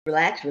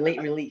Relax,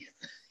 relate, release.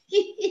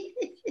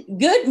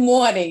 Good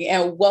morning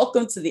and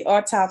welcome to the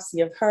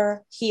Autopsy of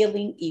Her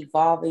Healing,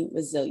 Evolving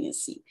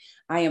Resiliency.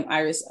 I am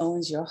Iris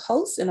Owens, your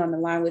host, and on the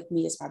line with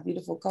me is my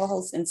beautiful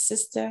co-host and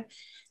sister.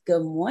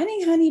 Good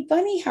morning, honey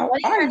bunny. How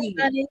Morning, are honey you?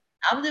 bunny.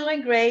 I'm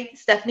doing great.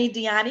 Stephanie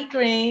Deani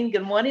Green.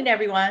 Good morning,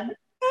 everyone.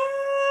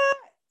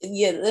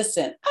 Yeah,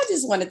 listen, I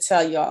just want to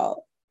tell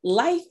y'all,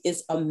 life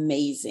is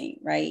amazing,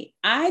 right?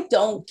 I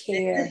don't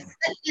care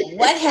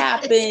what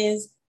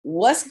happens,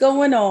 what's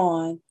going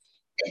on.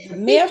 The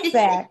mere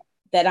fact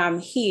that I'm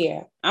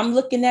here, I'm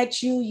looking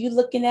at you, you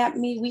looking at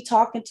me, we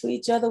talking to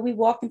each other, we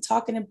walking,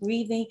 talking, and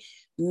breathing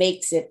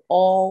makes it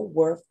all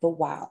worth the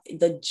while.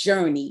 The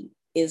journey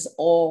is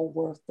all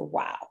worth the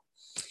while.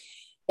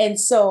 And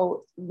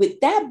so, with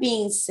that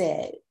being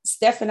said,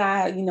 Steph and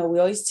I, we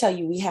always tell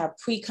you we have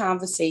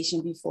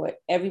pre-conversation before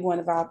every one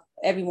of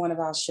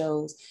our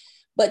shows.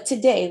 But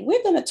today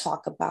we're going to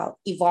talk about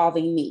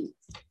evolving me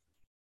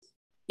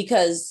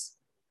because,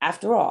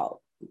 after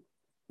all,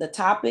 the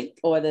topic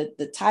or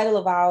the title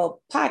of our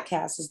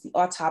podcast is The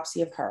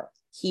Autopsy of Her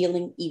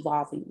Healing,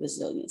 Evolving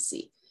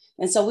Resiliency.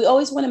 And so we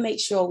always want to make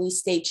sure we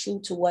stay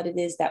true to what it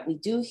is that we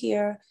do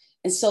here.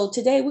 And so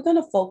today we're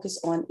going to focus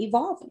on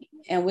evolving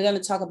and we're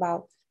going to talk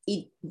about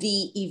the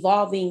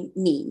evolving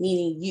me,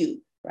 meaning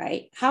you,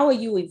 right? How are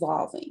you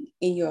evolving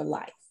in your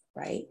life,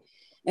 right?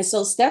 And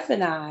so Steph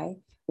and I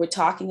were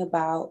talking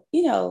about,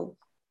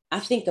 I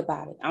think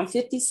about it. I'm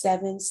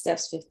 57,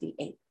 Steph's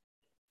 58.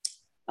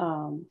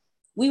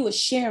 We were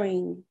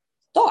sharing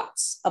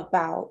thoughts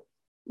about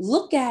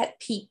look at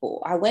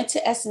people. I went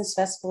to Essence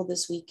Festival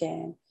this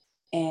weekend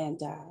and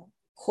of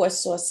course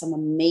saw some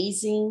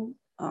amazing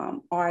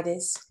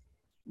artists.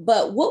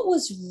 But what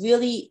was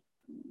really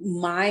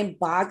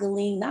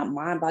mind-boggling, not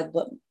mind-boggling,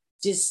 but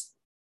just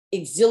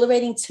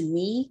exhilarating to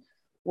me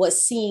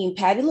was seeing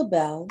Patti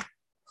LaBelle,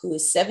 who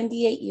is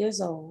 78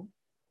 years old,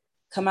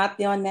 come out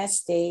there on that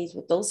stage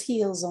with those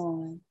heels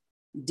on,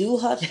 do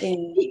her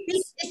thing,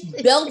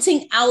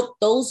 belting out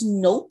those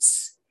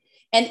notes.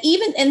 And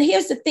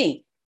here's the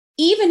thing,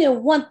 even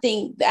in one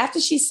thing,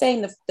 after she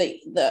sang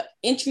the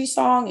entry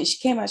song and she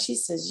came out, she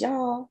says,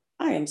 y'all,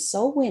 I am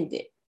so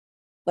winded,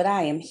 but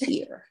I am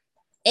here.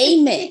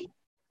 Amen.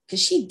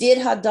 Because she did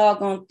her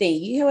doggone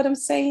thing. You hear what I'm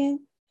saying?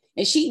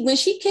 And when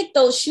she kicked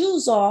those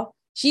shoes off,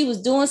 she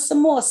was doing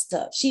some more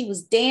stuff. She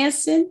was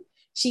dancing.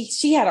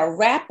 She had a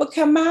rapper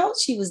come out.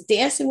 She was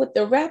dancing with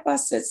the rapper. I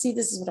said, see,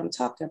 this is what I'm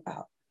talking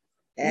about.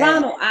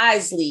 Ronald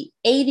Isley,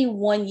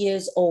 81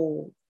 years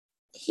old.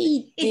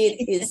 He did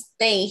his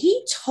thing.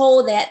 He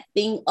tore that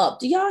thing up.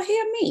 Do y'all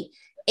hear me?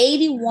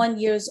 81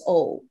 years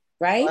old,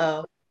 right?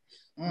 Wow.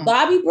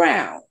 Bobby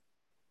Brown,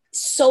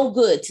 so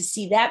good to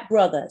see that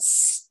brother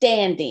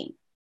standing.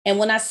 And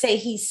when I say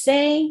he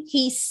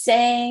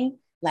sang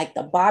like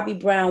the Bobby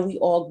Brown we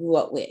all grew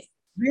up with.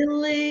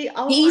 Really?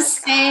 Oh, he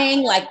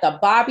sang like the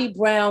Bobby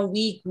Brown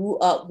we grew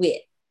up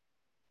with.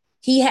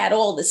 He had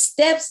all the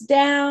steps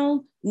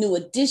down. New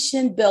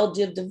Edition, Belle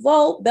Biv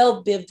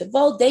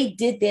DeVoe, they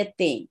did their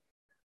thing.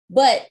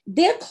 But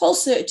they're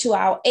closer to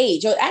our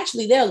age, or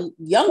actually they're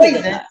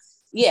younger than us.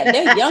 Yeah,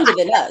 they're younger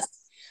than us.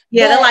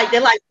 Yeah, they're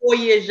like 4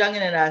 years younger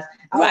than us.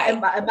 Right. And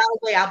by the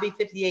way, I'll be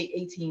 58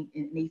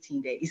 in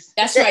 18 days.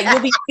 That's right. You'll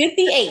be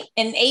 58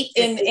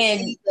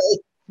 and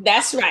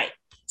that's right.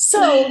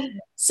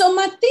 So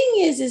my thing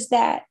is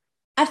that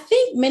I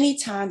think many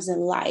times in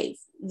life,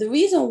 the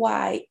reason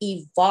why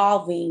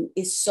evolving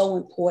is so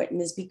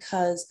important is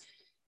because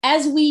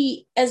as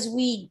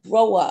we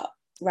grow up,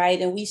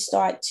 right, and we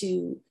start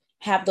to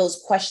have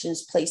those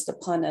questions placed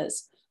upon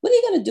us, what are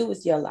you going to do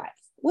with your life?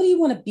 What do you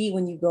want to be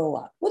when you grow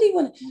up? What do you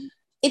want to?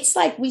 It's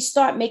like we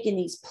start making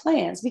these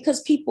plans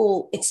because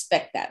people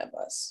expect that of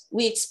us.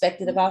 We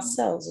expect it of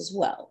ourselves as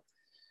well.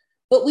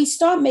 But we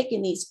start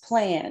making these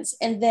plans,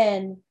 and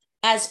then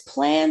as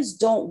plans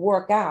don't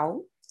work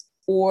out,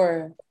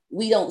 or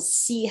we don't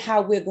see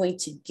how we're going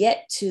to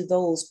get to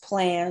those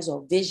plans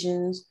or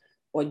visions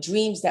or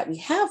dreams that we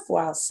have for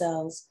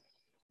ourselves,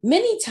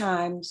 many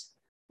times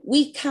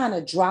we kind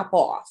of drop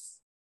off.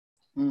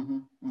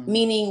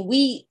 Meaning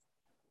we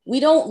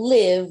don't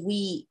live,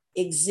 we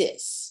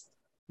exist.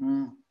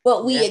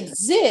 But we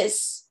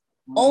exist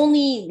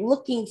only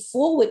looking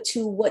forward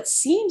to what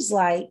seems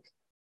like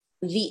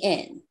the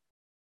end.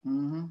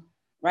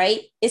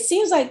 Right? It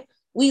seems like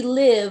we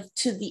live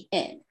to the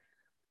end.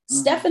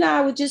 Steph and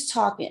I were just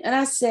talking, and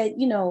I said,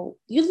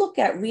 you look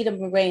at Rita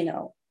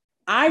Moreno.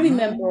 I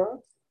remember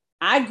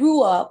I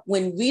grew up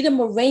when Rita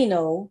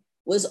Moreno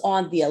was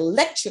on the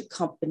Electric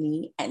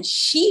Company, and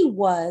she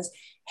was,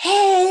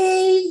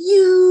 hey,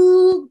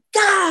 you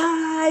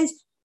guys.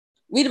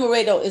 Rita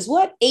Moreno is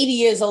what? 80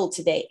 years old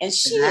today, and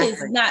she is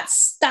not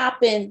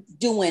stopping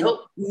doing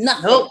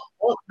nothing. Nope.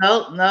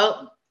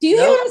 Do you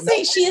hear what I'm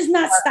saying? She is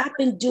not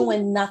stopping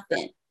doing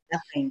nothing.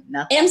 Nothing.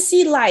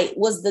 MC Lyte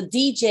was the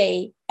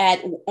DJ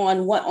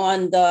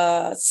on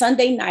the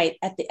Sunday night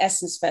at the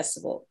Essence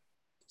Festival.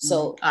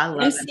 So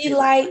MC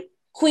Lyte,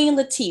 Queen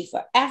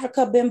Latifah,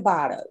 Africa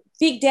Bambaataa,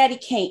 Big Daddy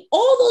Kane,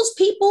 all those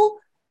people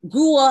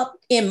grew up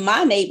in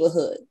my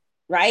neighborhood,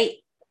 right?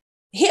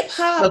 hip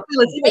hop, No,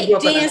 Phyllis, you break grew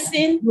up in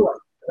dancing, New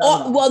York. I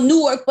don't know.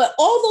 Newark, but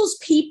all those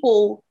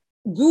people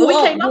grew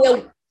up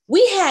where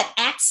we had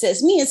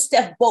access. Me and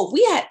Steph both,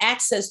 we had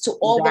access to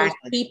all those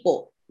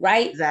people,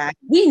 right?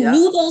 Exactly. We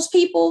knew those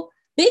people.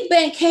 Big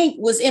Bang Hank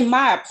was in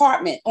my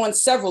apartment on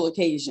several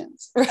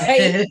occasions,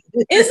 right?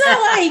 It's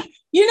not like,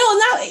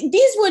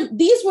 now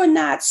these were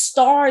not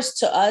stars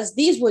to us.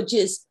 These were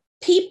just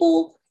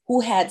people who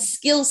had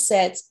skill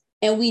sets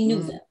and we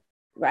knew them,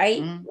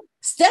 right?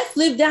 Steph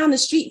lived down the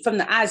street from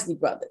the Isley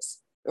Brothers,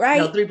 right?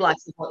 No, 3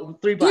 blocks.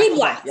 3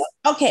 blocks. Yep.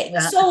 Okay.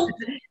 Yeah. So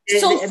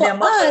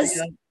for us,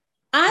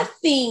 I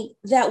think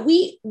that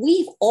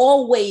we've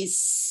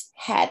always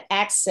had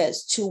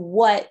access to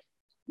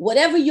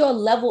whatever your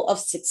level of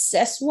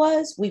success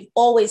was, we've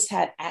always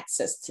had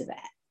access to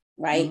that,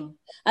 right?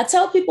 I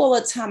tell people all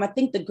the time, I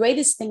think the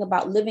greatest thing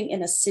about living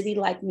in a city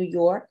like New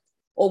York,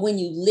 or when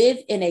you live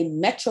in a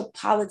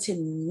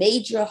metropolitan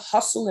major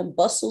hustle and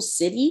bustle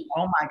city.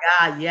 Oh my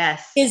God,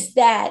 yes. Is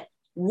that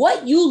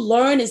what you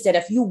learn is that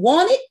if you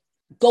want it,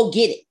 go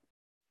get it.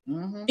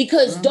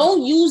 Because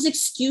don't use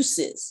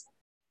excuses,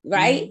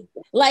 right?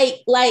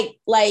 Like,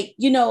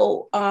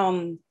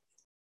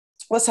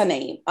 what's her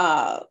name?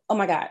 Oh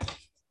my God.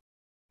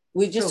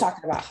 We just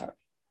talking about her.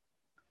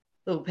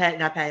 Oh,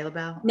 not Patti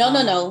LaBelle?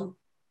 No.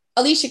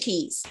 Alicia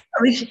Keys.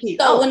 Alicia Keys.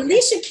 So when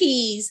Alicia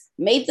Keys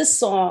made the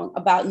song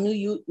about New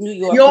York,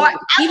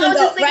 even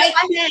though, right?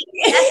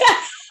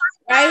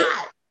 Right?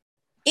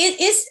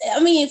 It's, I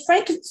mean,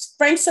 Frank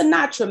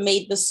Sinatra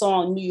made the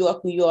song New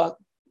York,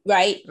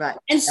 right? Right.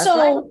 And that's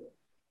so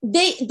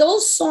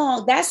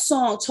that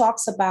song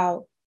talks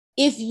about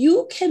if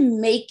you can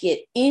make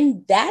it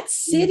in that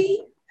city,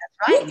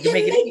 that's right. You can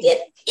make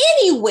it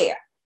anywhere.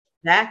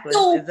 Exactly.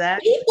 So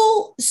exactly.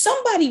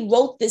 Somebody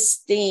wrote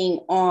this thing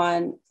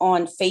on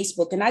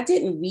Facebook, and I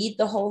didn't read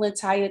the whole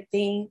entire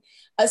thing.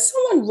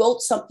 Someone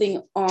wrote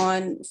something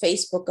on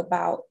Facebook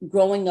about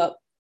growing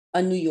up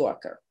a New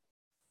Yorker,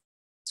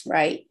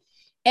 right?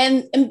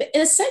 And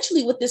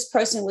essentially what this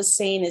person was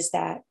saying is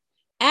that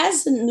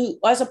as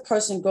a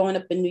person growing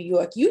up in New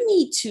York,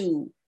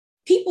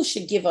 people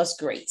should give us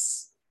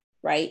grace,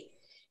 right?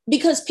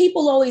 Because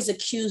people always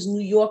accuse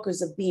New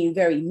Yorkers of being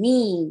very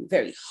mean,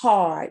 very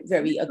hard,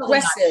 very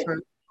aggressive,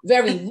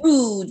 very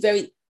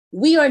rude,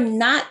 we are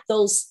not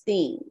those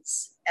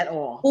things. At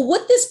all. Well,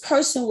 what this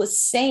person was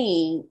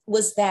saying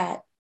was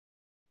that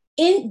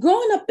in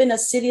growing up in a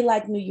city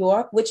like New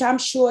York, which I'm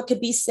sure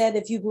could be said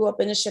if you grew up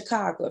in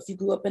Chicago, if you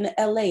grew up in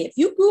LA, if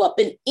you grew up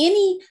in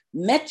any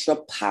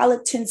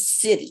metropolitan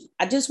city,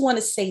 I just want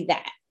to say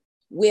that,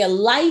 where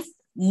life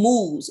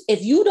moves.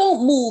 If you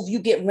don't move, you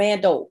get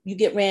ran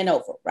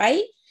over,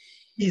 right?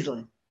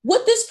 Easily.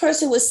 What this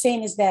person was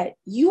saying is that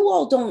you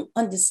all don't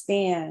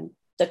understand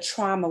the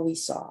trauma we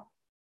saw.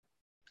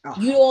 Oh.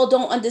 You all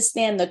don't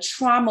understand the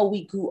trauma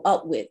we grew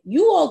up with.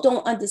 You all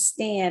don't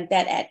understand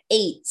that at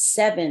 8,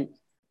 7,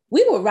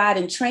 we were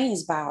riding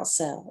trains by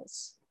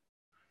ourselves,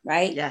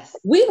 right? Yes.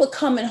 We were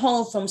coming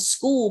home from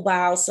school by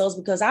ourselves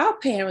because our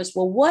parents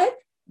were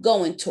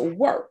going to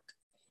work.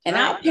 And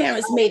our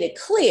parents made it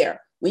clear,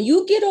 when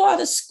you get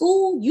out of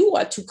school, you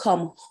are to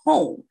come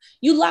home.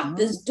 You lock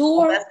this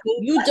door,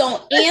 you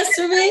don't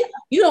answer it,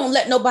 you don't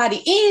let nobody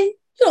in, you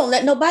don't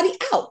let nobody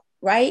out,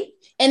 right?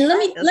 And let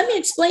me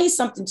explain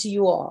something to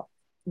you all.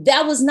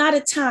 That was not a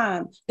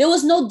time, there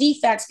was no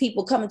defects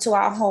people coming to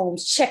our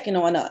homes checking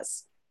on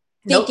us,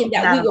 thinking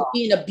that we were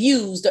being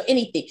abused or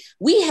anything.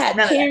 We had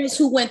parents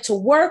who went to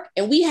work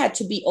and we had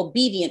to be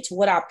obedient to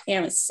what our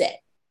parents said.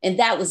 And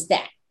that was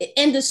that.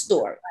 End of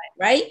story,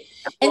 right?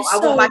 And I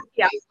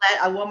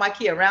wore my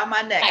key around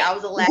my neck. Right. I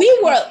was a latch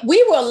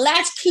we were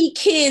latchkey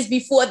kids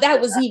before that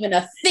was even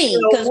a thing.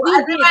 Because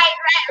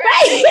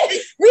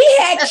we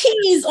had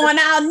keys on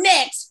our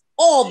necks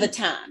all the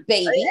time,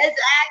 baby. Exactly.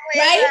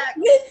 Right?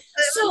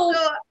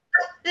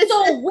 Exactly.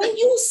 So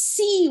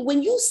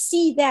when you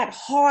see that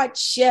hard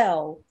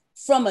shell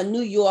from a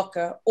New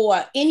Yorker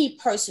or any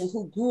person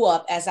who grew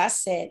up, as I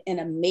said, in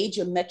a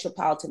major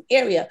metropolitan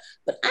area,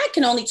 but I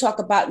can only talk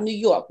about New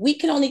York. We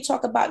can only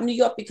talk about New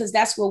York because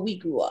that's where we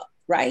grew up,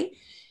 right?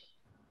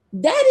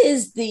 That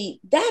is the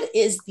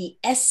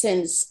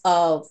essence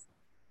of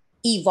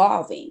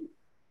evolving.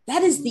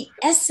 That is the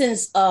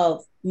essence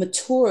of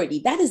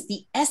maturity. That is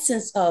the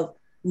essence of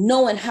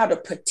knowing how to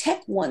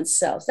protect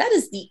oneself. That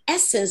is the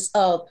essence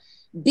of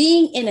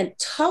being in a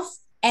tough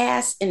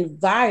ass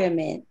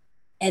environment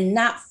and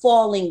not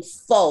falling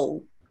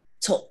foe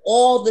to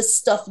all the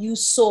stuff you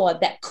saw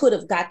that could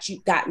have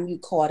gotten you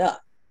caught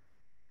up.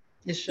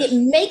 It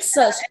makes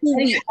us who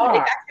we are. It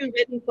got you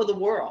ready for the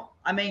world.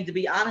 I mean, to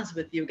be honest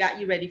with you, it got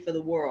you ready for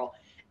the world.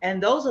 And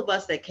those of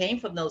us that came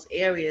from those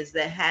areas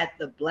that had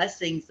the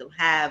blessings to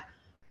have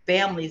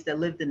families that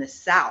lived in the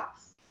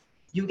South,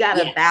 you got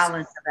a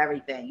balance of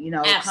everything. You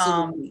know,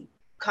 absolutely.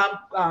 Come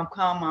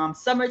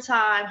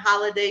summertime,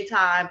 holiday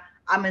time,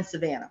 I'm in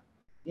Savannah.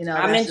 You know,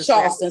 I'm in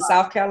Charleston,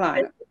 South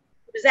Carolina.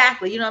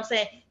 Exactly. You know what I'm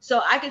saying?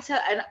 So I can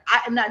tell,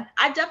 and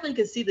I definitely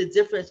can see the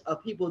difference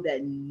of people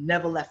that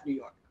never left New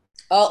York.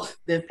 Oh,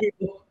 then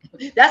people,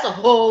 that's a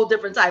whole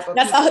different type of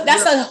people.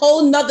 That's a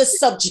whole nother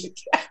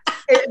subject.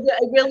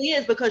 It really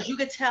is, because you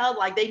could tell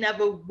like they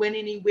never went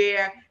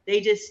anywhere.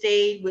 They just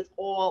stayed with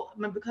all. I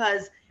mean,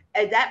 because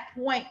at that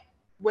point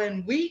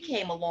when we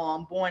came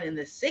along, born in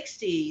the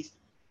 '60s,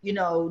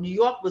 New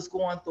York was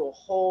going through a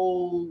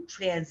whole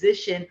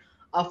transition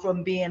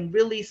from being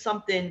really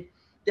something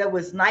that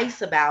was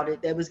nice about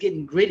it, that was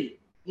getting gritty.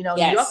 New York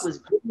Yes. was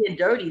gritty and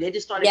dirty. They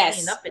just started cleaning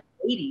Yes. up in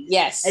the '80s. And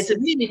Yes. to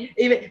me,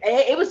 even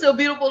it was so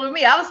beautiful to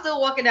me. I was still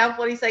walking down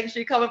 42nd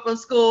Street coming from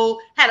school,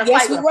 had a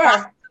Yes, fight we with a were.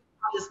 prostitute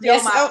to steal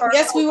Yes. my Oh, purse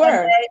yes, on we one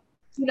were. day.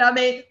 You know what I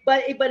mean?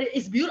 But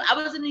it's beautiful.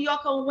 I was in New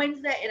York on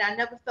Wednesday, and I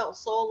never felt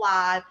so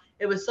alive.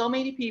 There was so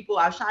many people.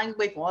 I was trying to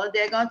wait for all the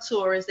daggone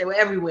tourists. They were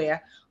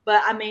everywhere.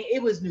 But I mean,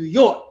 it was New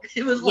York.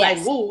 It was like,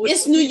 Yes. whoa,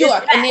 It's New it's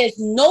York, and back. there's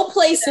no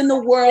place in the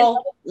It's world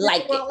the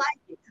like it. world like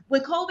it.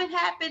 When COVID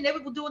happened, they were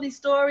doing these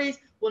stories.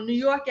 Will New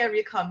York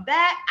ever come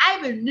back? I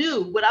even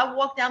knew when I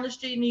walked down the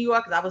street in New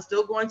York, because I was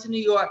still going to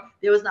New York,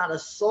 there was not a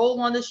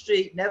soul on the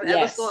street. Never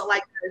ever saw Yes. it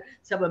like that,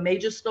 except a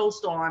major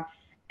snowstorm.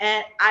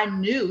 And I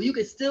knew you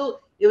could still,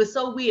 it was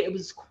so weird. It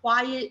was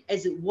quiet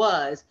as it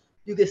was.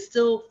 You could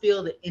still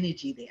feel the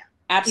energy there,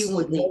 even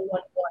with no Absolutely.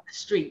 one on the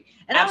street.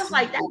 And I was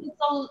like, that Absolutely.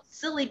 was so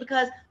silly,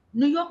 because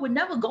New York would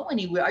never go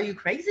anywhere. Are you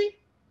crazy?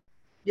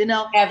 And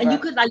you Ever.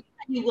 could like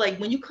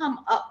when you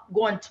come up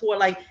going toward,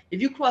 like if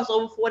you cross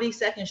over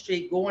 42nd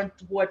Street going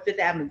toward Fifth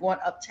Avenue, going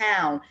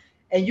uptown,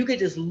 and you could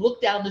just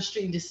look down the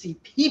street and just see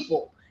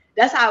people.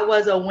 That's how it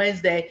was on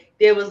Wednesday.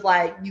 There was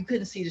like you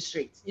couldn't see the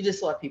streets. You just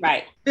saw people.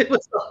 Right. It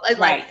was like,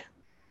 Right.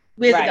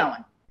 where's it Right.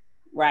 going?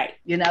 Right.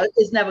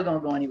 It's never gonna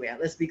go anywhere.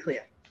 Let's be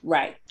clear.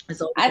 Right.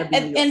 It's always gonna be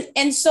New And, York.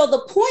 and so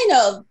the point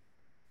of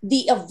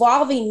the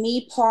evolving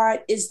me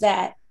part is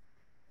that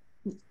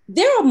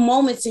there are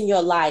moments in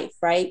your life,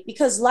 right?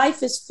 Because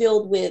life is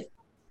filled with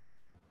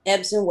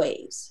ebbs and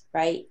waves,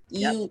 right?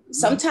 Yep.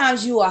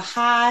 Sometimes you are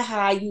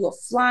high, you are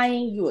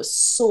flying, you are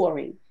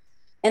soaring.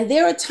 And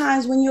there are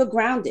times when you're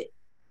grounded,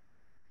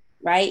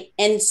 right?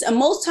 And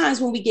most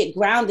times when we get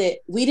grounded,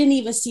 we didn't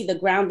even see the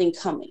grounding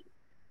coming,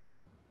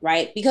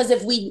 right? Because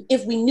if we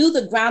knew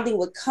the grounding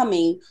was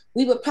coming,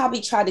 we would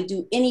probably try to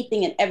do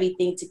anything and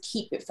everything to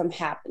keep it from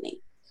happening.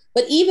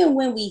 But even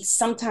when we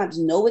sometimes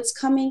know it's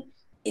coming,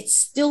 it's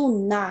still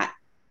not,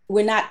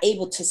 we're not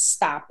able to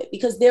stop it,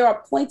 because there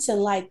are points in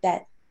life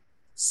that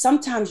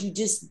sometimes you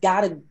just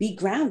got to be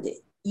grounded.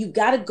 You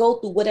got to go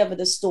through whatever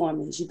the storm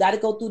is. You got to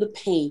go through the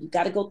pain. You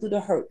got to go through the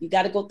hurt. You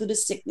got to go through the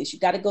sickness. You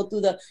got to go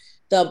through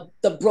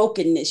the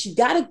brokenness. You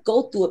got to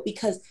go through it,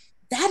 because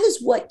that is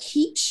what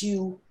keeps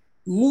you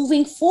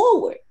moving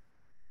forward.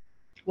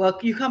 Well,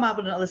 you come out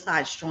on the other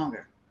side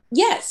stronger.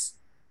 Yes.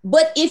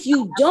 But if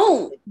you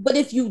don't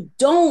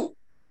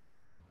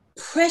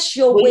press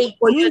your way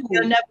Well, through.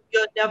 you're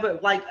never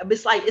like,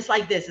 it's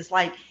like this. It's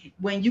like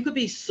when you could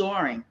be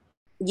soaring,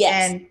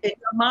 Yes. and in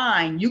your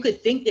mind, you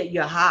could think that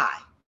you're high.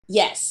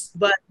 Yes.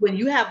 But when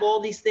you have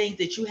all these things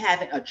that you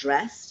haven't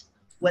addressed,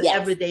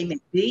 whatever Yes. they may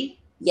be,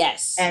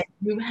 Yes. and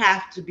you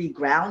have to be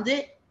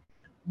grounded,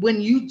 when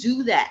you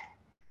do that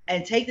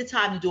and take the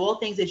time to do all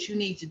things that you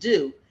need to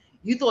do,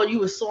 you thought you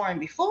were soaring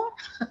before.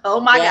 Oh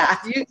my Yes.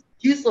 God,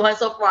 you soaring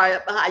so far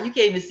up high, you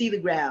can't even see the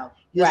ground.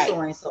 You're Right.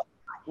 soaring so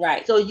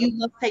Right. So you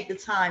must take the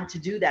time to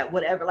do that.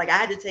 Whatever, like I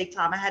had to take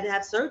time. I had to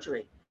have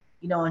surgery,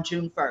 on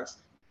June 1st.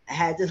 I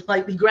had to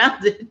like be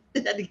grounded. I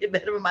had to get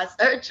better with my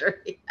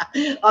surgery.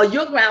 Oh,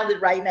 you're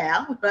grounded right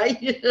now,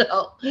 right?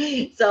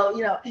 So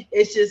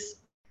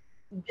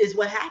it's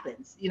what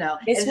happens.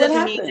 It's It what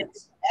doesn't mean that happens.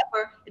 it's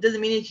forever. It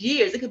doesn't mean it's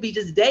years. It could be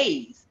just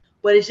days.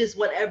 But it's just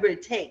whatever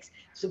it takes.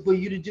 So for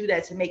you to do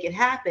that, to make it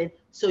happen,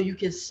 so you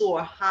can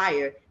soar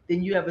higher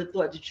than you ever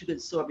thought that you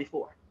could soar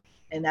before.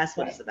 And that's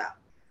what Right. it's about.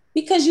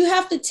 Because you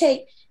have to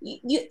take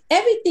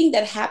everything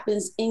that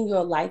happens in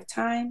your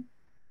lifetime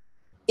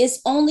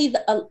is only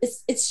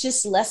it's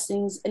just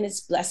lessons and it's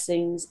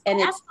blessings,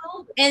 and it's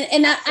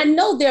I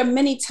know there are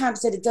many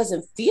times that it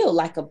doesn't feel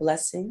like a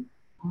blessing,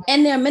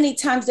 and there are many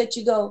times that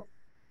you go,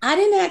 I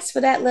didn't ask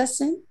for that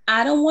lesson,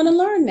 I don't want to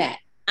learn that,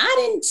 I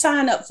didn't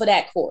sign up for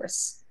that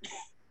course.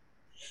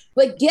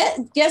 But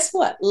guess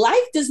what,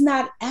 life does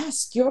not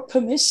ask your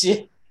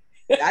permission.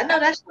 I know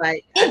that's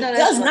right. It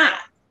does not.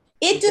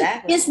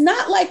 Exactly. It's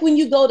not like when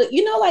you go to,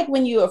 like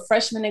when you're a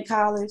freshman in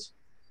college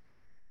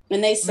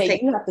and they say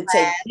you have to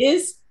take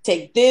this,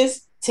 take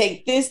this,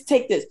 take this,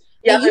 take this.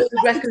 Yeah, and you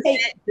have to take,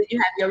 you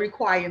have your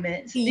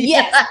requirements.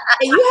 Yes.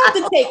 And you have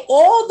to take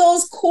all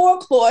those core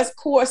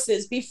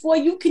courses before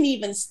you can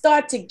even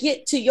start to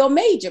get to your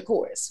major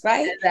course,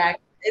 right?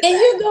 Exactly. And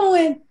you're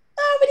going,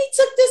 I already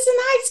took this in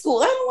high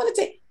school, I don't want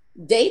to take.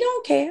 They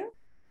don't care.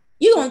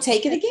 You're going to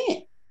take it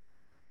again.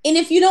 And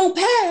if you don't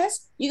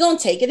pass, you're going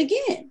to take it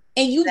again.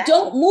 And you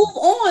don't move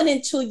on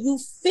until you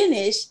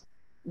finish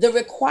the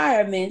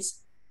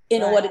requirements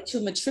in order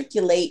to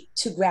matriculate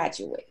to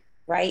graduate,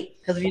 right?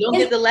 Because if you don't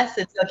get the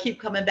lessons, they'll keep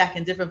coming back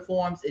in different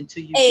forms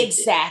until you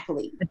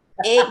Exactly.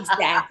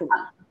 Exactly.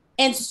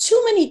 And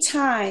too many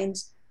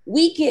times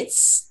we get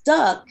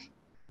stuck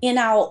in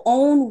our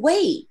own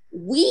way.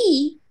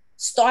 We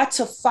start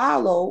to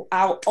follow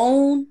our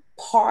own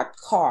parked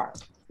car.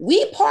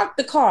 We park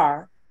the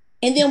car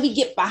and then we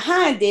get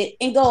behind it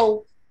and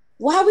go,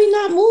 why are we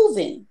not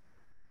moving?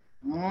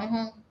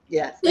 Mm-hmm.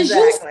 Yes, Because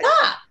you exactly.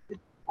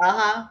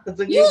 stop.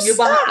 Because You you're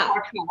behind the stop.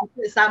 car,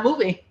 it's not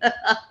moving.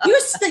 You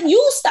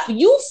stop.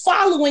 You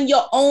following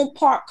your own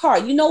parked car.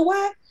 You know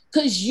why?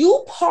 Because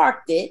you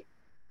parked it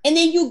and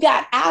then you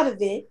got out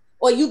of it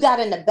or you got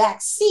in the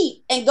back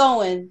seat and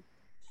going,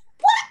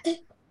 what?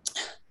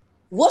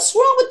 What's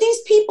wrong with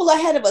these people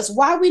ahead of us?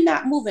 Why are we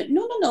not moving?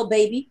 No, no, no,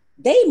 baby.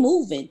 They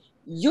moving.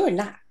 You're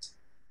not.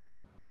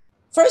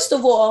 First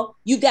of all,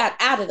 you got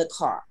out of the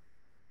car.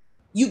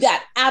 You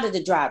got out of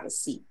the driver's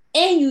seat.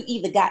 And you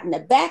either got in the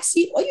back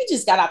seat or you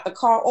just got out the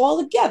car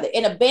altogether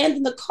and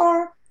abandoned the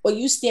car, or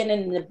you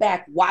standing in the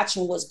back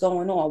watching what's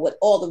going on, what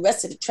all the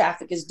rest of the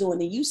traffic is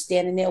doing, and you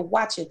standing there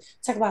watching,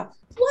 talk about,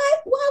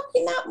 what? Why are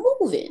we not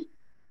moving?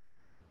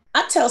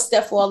 I tell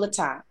Steph all the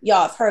time,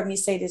 y'all have heard me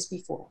say this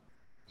before.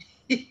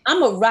 I'm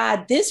going to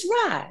ride this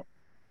ride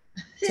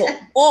till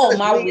all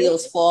my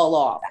wheels fall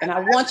off. And I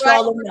want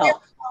y'all to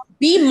know,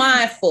 be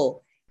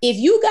mindful. If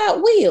you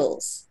got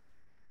wheels,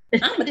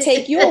 I'm going to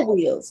take your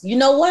wheels. You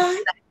know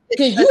why?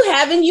 Because you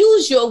haven't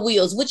used your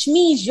wheels, which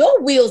means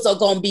your wheels are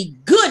going to be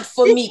good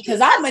for me because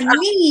I'm going to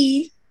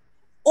need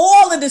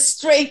all of the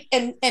strength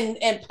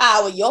and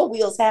power your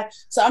wheels have.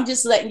 So I'm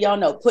just letting y'all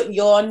know, putting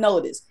y'all on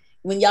notice.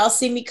 When y'all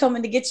see me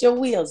coming to get your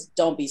wheels,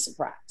 don't be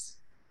surprised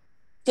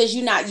because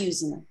you're not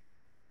using them.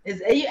 And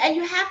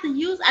you have to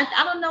use,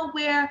 I don't know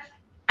where,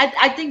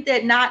 I think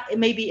that not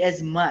maybe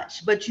as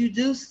much, but you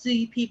do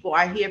see people,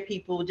 I hear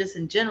people just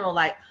in general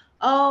like,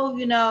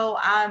 oh,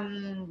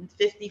 I'm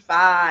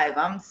 55,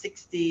 I'm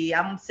 60,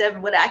 I'm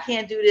 7, what, I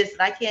can't do this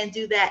and I can't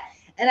do that.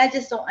 And I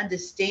just don't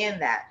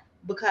understand that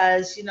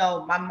because,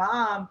 my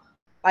mom,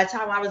 by the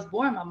time I was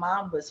born, my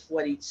mom was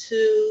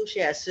 42. She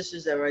had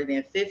sisters that were in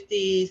their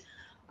 50s.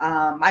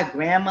 My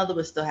grandmother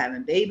was still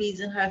having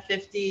babies in her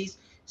 50s.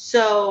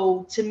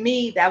 So to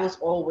me, that was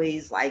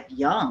always like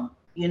young,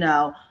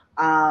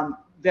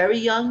 very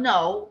young,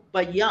 no,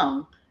 but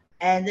young.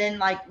 And then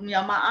like,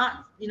 my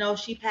aunt,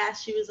 she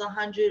passed, she was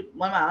 100.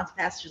 One of my aunts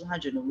passed, she was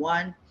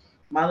 101.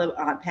 My other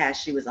aunt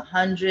passed, she was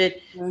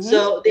 100. Mhm.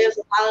 So there's a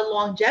lot of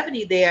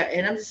longevity there.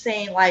 And I'm just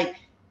saying, like,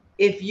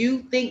 if you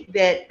think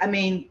that, I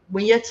mean,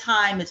 when your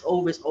time is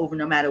over, it's over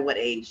no matter what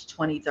age,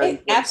 20, 30, 40,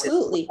 50,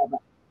 Absolutely.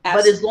 whatever. But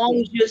as Absolutely. long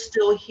as you're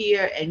still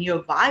here and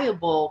you're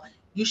viable,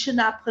 you should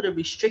not put a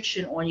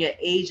restriction on your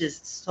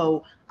ages.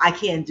 So I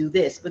can't do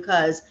this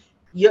because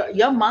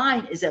your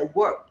mind is at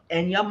work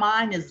and your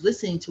mind is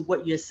listening to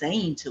what you're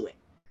saying to it.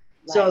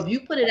 So Right. if you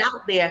put it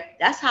out there,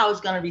 that's how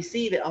it's going to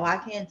receive it. Oh, I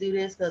can't do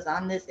this because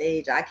I'm this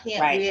age. I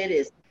can't Right. wear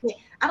this.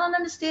 I don't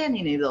understand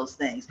any of those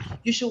things.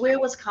 You should wear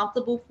what's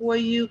comfortable for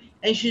you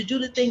and you should do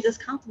the things that's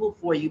comfortable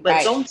for you. But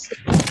Right. don't stop.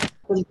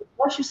 Because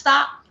once you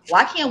stop,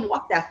 well, I can't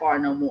walk that far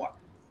no more.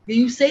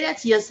 You say that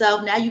to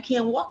yourself, now you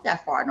can't walk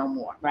that far no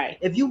more. Right.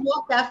 If you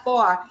walk that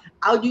far,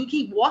 you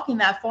keep walking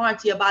that far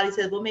until your body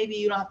says, well, maybe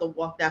you don't have to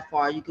walk that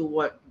far. You can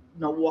walk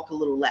a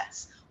little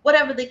less.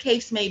 Whatever the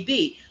case may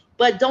be.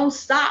 But don't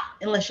stop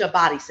unless your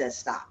body says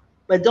stop.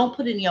 But don't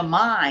put in your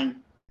mind,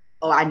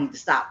 oh, I need to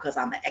stop because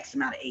I'm an X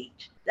amount of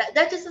age.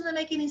 That just doesn't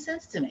make any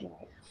sense to me.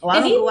 Oh, I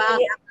don't go out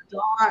after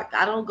dark.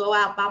 I don't go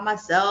out by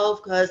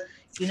myself because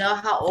you know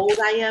how old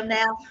I am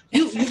now.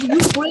 You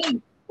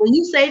bring, when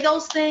you say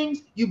those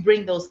things, you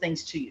bring those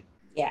things to you.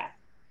 Yeah.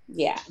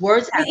 Yeah.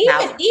 Words have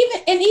power.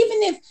 Even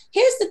if,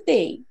 here's the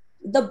thing,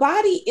 the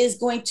body is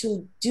going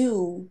to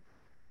do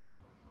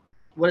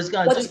what it's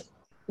going to do.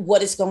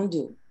 What it's going to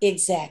do.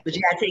 Exactly. But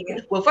you got to take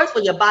it. Well, first of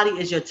all, your body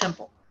is your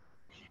temple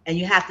and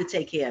you have to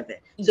take care of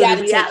it. You got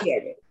to take care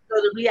of it.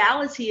 So the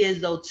reality is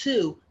though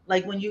too,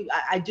 like when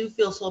I do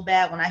feel so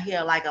bad when I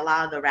hear like a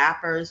lot of the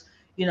rappers,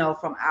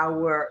 from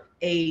our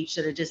age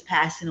that are just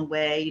passing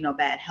away,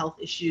 bad health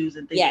issues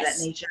and things of that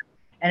nature.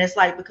 And it's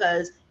like,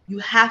 because you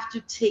have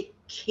to take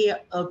care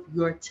of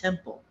your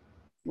temple.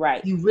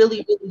 Right. You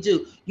really, really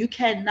do. You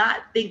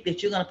cannot think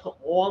that you're going to put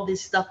all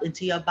this stuff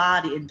into your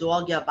body and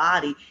dog your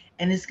body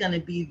and it's going to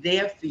be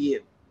there for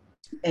you.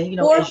 And,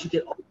 as you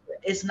get older,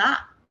 it's not.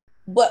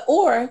 But,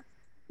 or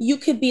you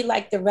could be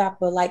like the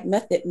rapper, like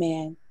Method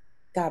Man.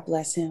 God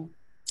bless him.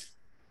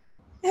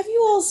 Have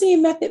you all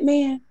seen Method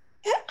Man?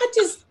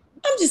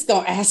 I'm just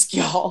going to ask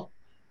y'all.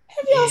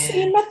 Have y'all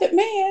seen Method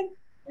Man?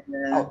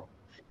 Yeah. Oh,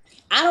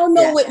 I don't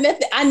know what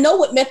method. I know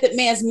what Method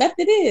Man's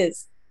method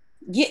is.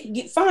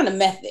 Find a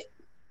method.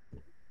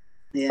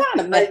 Yeah.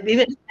 Find a method.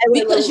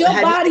 Because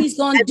your body's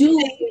going to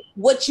do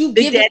what you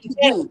give it to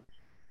do.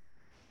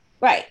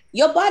 Right.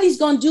 Your body's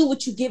going to do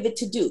what you give it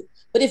to do.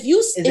 But if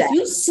you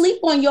sleep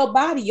on your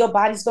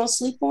body's going to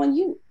sleep on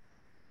you.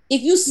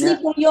 If you sleep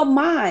on your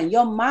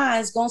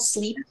mind's going to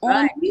sleep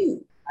on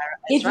you.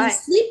 If you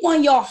sleep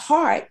on your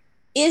heart,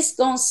 it's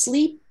going to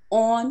sleep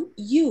on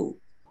you.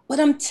 But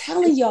I'm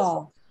telling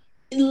y'all,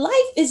 life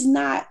is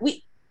not,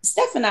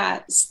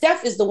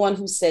 Steph is the one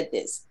who said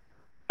this.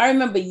 I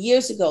remember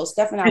years ago,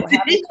 Steph and I were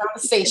having a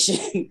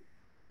conversation.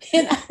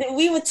 And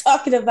we were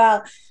talking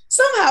about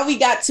somehow we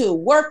got to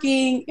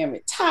working and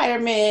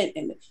retirement.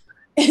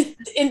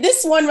 And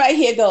this one right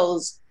here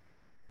goes,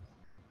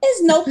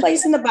 there's no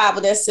place in the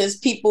Bible that says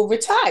people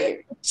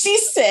retired. She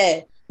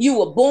said, you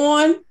were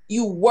born,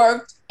 you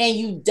worked, and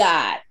you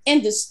died.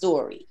 End of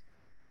story.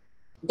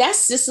 That's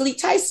Cicely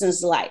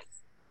Tyson's life.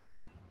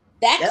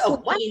 That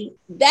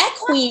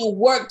queen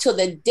worked till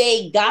the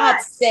day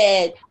God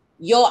said,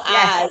 your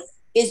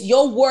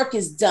work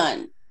is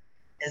done.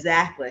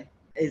 Exactly.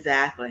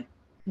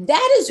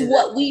 That is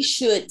what we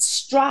should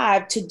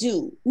strive to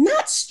do.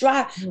 Not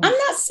strive. I'm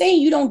not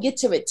saying you don't get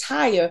to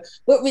retire,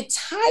 but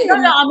retire.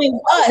 No, I mean,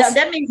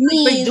 that means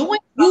doing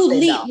you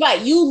leave,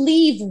 right? You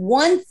leave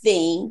one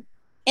thing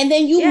and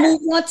then you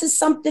move on to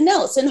something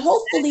else. And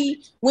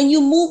hopefully when you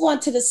move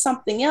on to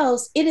something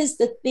else, it is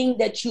the thing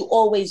that you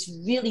always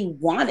really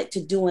wanted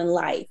to do in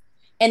life.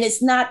 And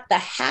it's not the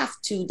have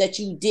to that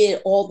you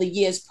did all the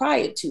years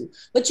prior to,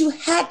 but you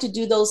had to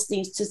do those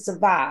things to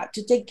survive,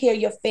 to take care of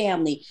your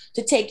family,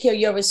 to take care of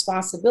your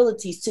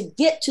responsibilities, to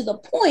get to the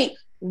point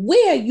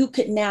where you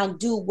could now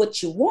do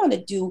what you want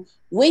to do,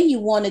 when you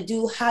want to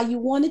do, how you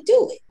want to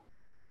do it.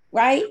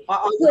 Right?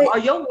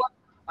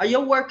 Or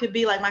your work could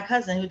be like my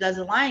cousin who does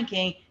the Lion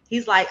King.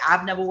 He's like,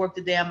 I've never worked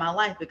a day in my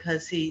life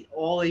because he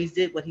always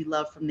did what he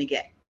loved from the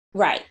get.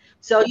 Right.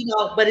 So,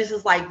 but it's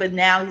just like, but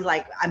now he's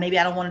like, maybe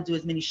I don't want to do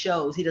as many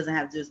shows. He doesn't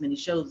have to do as many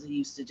shows as he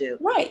used to do.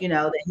 Right.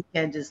 That he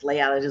can just lay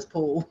out at his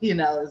pool,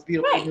 his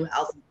beautiful new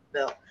house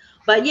built.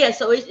 But yeah,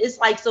 so it's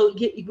like, so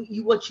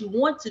what you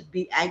want to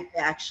be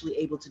actually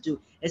able to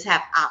do is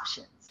have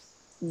options.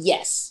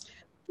 Yes.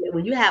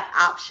 When you have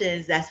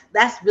options,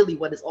 that's really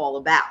what it's all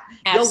about.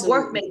 Absolutely. Your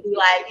work may be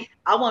like,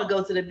 I want to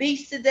go to the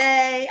beach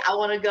today. I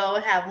want to go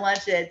have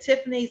lunch at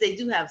Tiffany's. They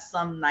do have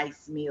some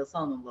nice meals.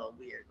 Some of them a little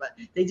weird, but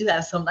they do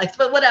have some nice,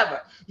 but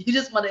whatever. You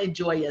just want to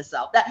enjoy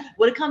yourself. That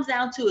what it comes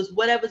down to is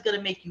whatever's going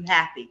to make you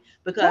happy.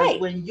 Because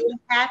when you're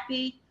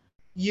happy,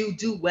 you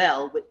do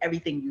well with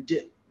everything you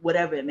do,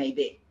 whatever it may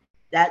be.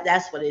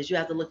 That's what it is. You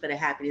have to look for the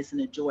happiness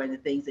and the joy in the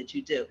things that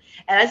you do.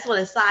 And I just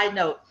want to side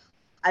note,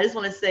 I just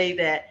want to say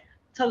that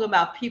talking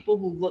about people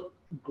who look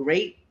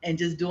great and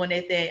just doing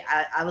their thing.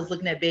 I was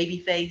looking at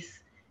Babyface,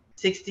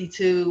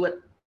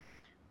 62.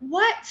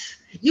 What?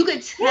 You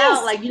could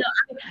tell, like,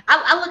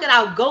 I look at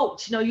our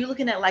goats. You're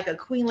looking at like a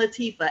Queen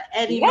Latifah,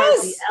 Eddie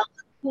Murphy, LL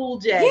Cool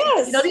J.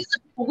 These are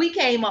people we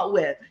came up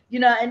with,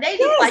 and they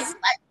just like,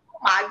 oh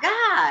my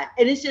God.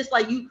 And it's just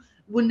like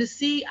when to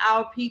see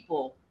our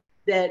people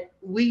that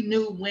we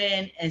knew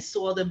when and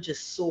saw them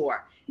just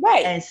soar.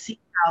 Right. And see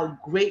how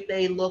great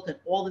they look and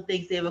all the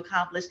things they've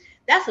accomplished.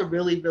 That's a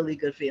really, really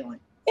good feeling.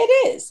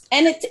 It is.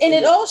 And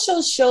it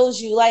also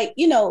shows you, like,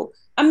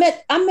 I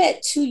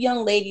met two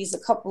young ladies a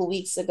couple of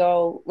weeks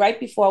ago, right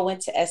before I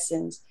went to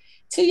Essence.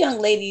 Two young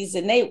ladies,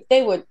 and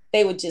they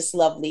were just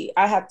lovely.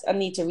 I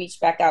need to reach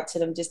back out to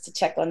them just to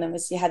check on them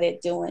and see how they're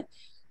doing.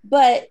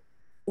 But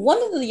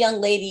one of the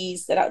young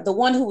ladies the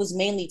one who was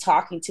mainly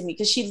talking to me,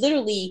 because she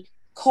literally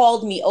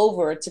called me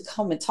over to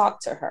come and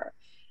talk to her.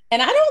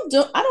 And I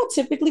don't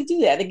typically do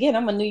that. Again,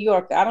 I'm a New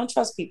Yorker. I don't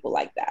trust people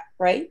like that,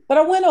 right? But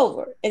I went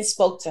over and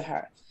spoke to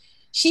her.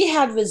 She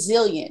had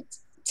resilient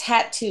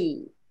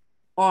tattooed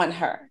on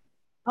her.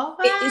 Oh,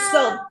 wow.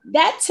 So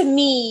that to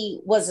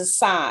me was a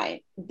sign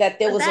that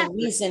there was a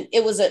reason.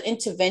 It was an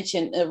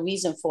intervention, a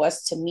reason for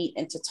us to meet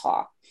and to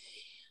talk.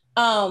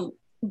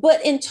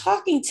 But in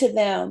talking to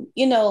them,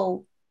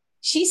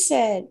 she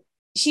said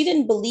she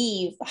didn't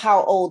believe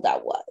how old I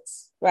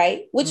was,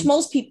 right? Which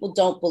most people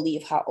don't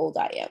believe how old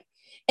I am.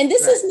 And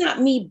this is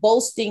not me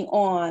boasting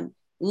on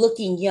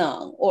looking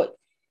young, or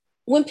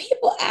when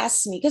people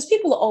ask me, because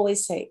people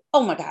always say,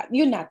 oh my God,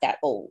 you're not that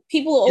old.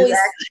 People always,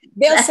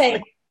 they'll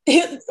say,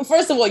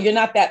 first of all, you're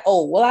not that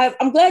old. Well,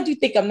 I'm glad you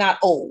think I'm not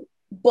old,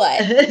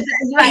 but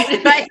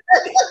right.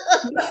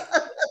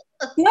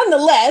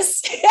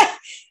 Nonetheless,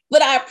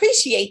 but I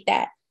appreciate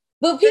that.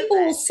 But people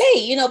will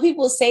say,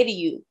 people will say to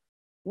you,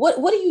 what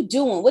are you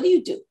doing? What do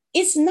you do?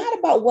 It's not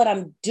about what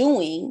I'm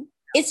doing.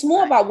 It's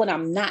more about what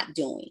I'm not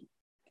doing.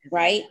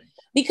 Right?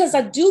 Because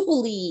I do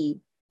believe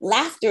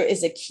laughter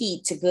is a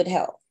key to good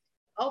health.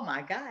 Oh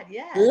my God,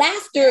 yeah.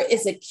 Laughter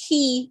is a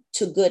key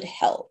to good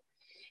health.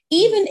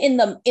 Even in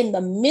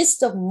the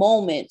midst of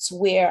moments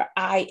where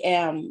I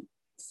am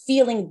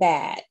feeling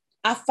bad,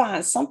 I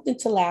find something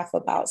to laugh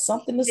about,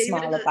 something to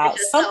smile about,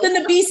 something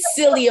to be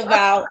silly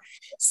about,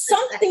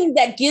 something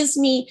that gives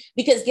me,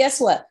 because guess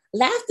what?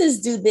 Laughters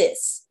do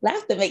this.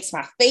 Laughter makes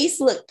my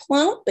face look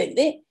plump, and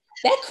then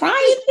that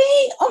crying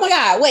thing, oh my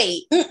God,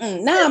 wait.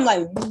 Now I'm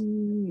like,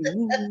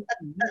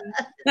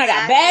 I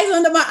got bags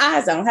under my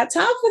eyes. I don't have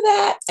time for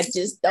that. I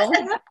just don't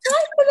have time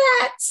for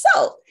that.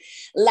 So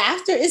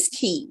laughter is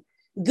key.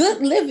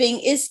 Good living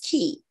is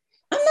key.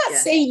 I'm not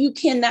saying you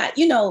cannot,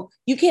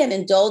 you can't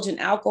indulge in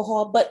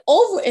alcohol, but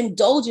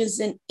overindulgence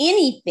in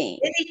anything.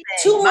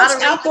 Too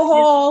much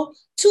alcohol,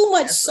 too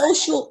much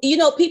social,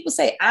 people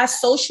say I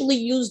socially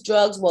use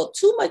drugs. Well,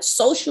 too much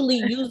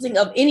socially using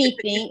of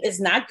anything is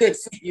not good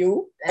for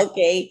you.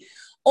 Okay.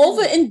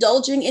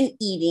 overindulging in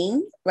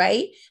eating,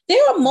 right?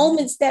 There are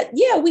moments that,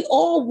 yeah, we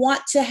all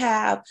want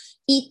to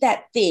eat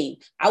that thing.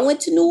 I went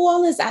to New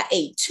Orleans, I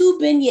ate 2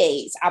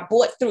 beignets. I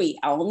bought 3.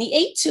 I only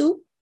ate 2.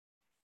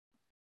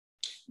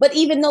 But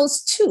even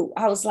those 2,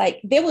 I was like,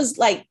 there was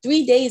like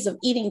 3 days of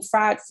eating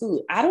fried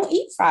food. I don't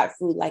eat fried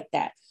food like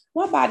that.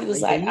 My body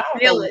was like, I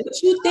don't know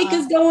what you think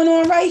is going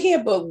on right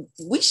here, but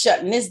we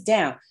shutting this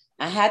down.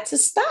 I had to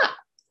stop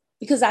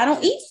because I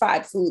don't eat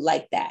fried food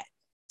like that.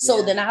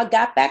 So then I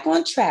got back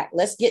on track.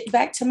 Let's get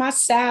back to my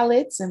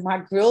salads and my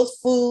grilled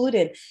food.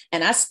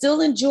 And I still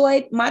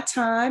enjoyed my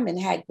time and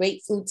had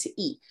great food to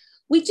eat.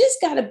 We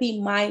just got to be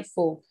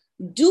mindful.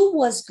 Do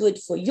what's good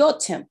for your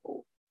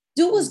temple.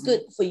 Do what's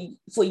good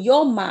for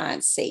your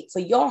mind's sake, for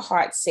your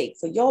heart's sake,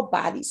 for your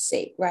body's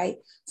sake, right?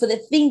 For the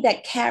thing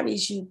that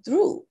carries you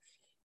through.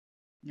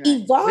 Right.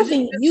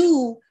 Evolving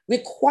you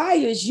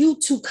requires you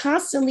to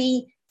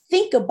constantly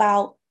think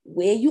about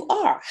where you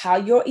are, how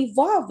you're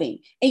evolving,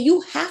 and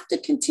you have to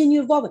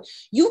continue evolving.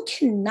 You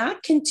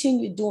cannot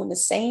continue doing the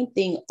same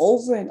thing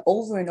over and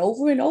over and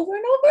over and over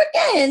and over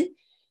again,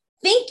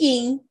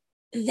 thinking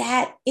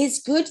that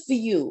it's good for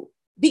you.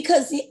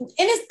 Because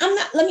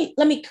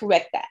let me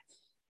correct that.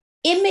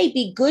 It may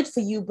be good for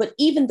you, but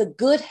even the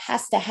good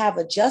has to have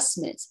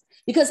adjustments,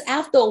 because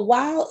after a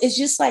while, it's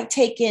just like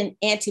taking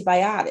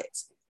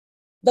antibiotics.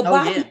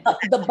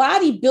 The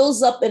body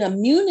builds up an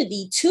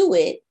immunity to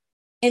it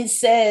and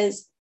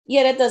says,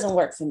 yeah, that doesn't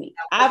work for me.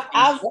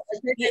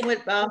 With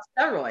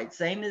steroids,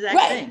 same exact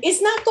thing. It's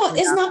not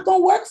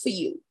going to work for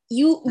you.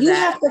 You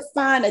have to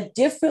find a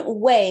different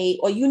way,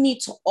 or you need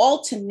to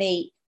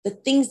alternate the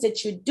things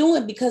that you're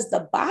doing, because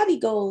the body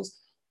goes,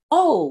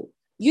 oh,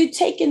 you're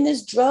taking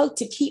this drug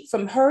to keep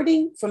from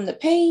hurting from the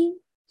pain.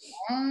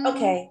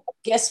 Okay,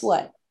 guess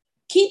what?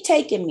 Keep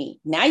taking me.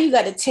 Now you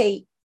got to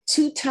take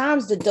 2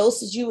 times the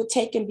doses you were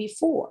taking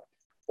before,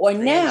 or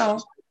now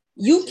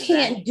you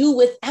can't do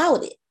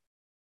without it.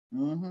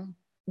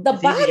 The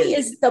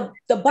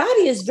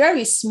body is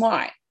very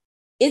smart.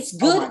 It's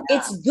good.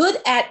 It's good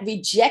at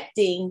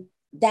rejecting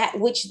that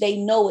which they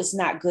know is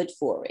not good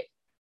for it.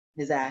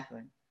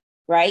 Exactly.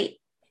 Right.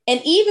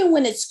 And even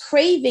when it's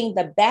craving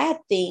the bad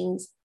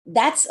things,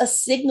 that's a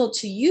signal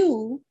to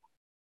you.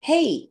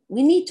 Hey,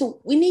 we need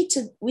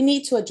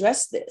to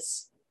address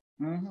this.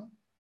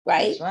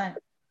 Right.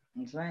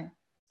 That's right.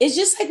 It's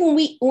just like when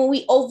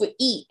we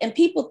overeat and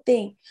people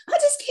think, I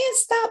just can't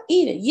stop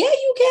eating. Yeah,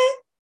 you can.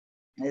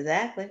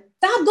 Exactly.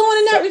 Stop going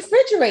in that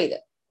refrigerator.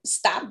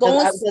 Stop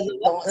going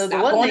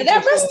to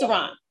that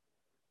restaurant.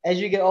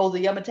 As you get older,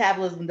 your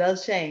metabolism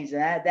does change.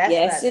 It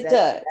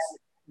does.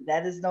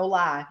 That is no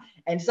lie.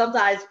 And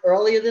sometimes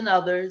earlier than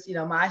others.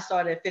 Mine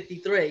started at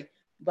 53.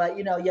 But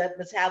your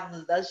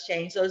metabolism does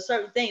change. So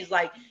certain things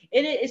like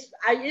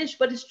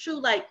but it's true.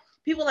 Like,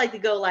 people like to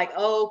go like,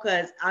 oh,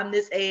 because I'm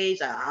this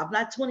age, I'm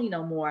not 20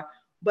 no more.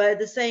 But at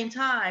the same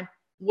time,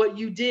 what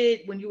you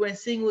did when you were in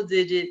single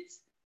digits,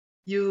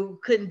 you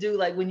couldn't do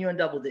like when you're in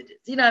double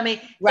digits. You know what I mean?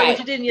 Right. So what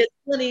you did in your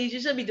 20s, you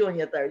should be doing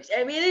your 30s.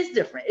 I mean, it is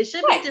different. It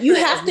should be different. You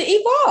have to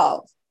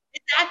evolve.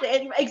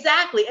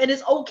 Exactly. And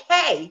it's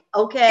okay.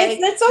 Okay.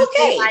 It's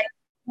okay.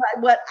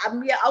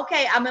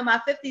 I'm in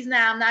my 50s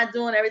now. I'm not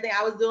doing everything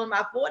I was doing in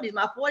my 40s.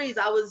 My 40s,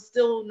 I was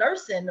still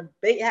nursing,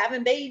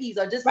 having babies,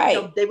 or just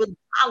they were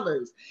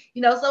toddlers.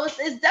 So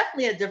it's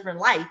definitely a different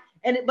life,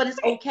 but it's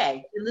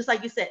okay. And just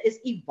like you said, it's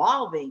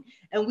evolving,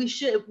 and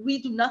if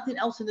we do nothing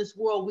else in this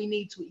world, we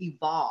need to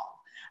evolve.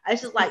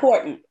 It's just like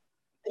important.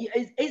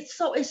 It's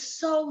so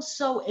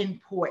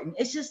important.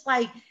 It's just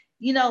like,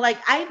 like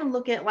I even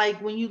look at,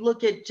 like, when you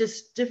look at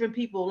just different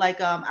people,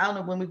 like I don't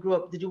know, when we grew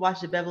up, did you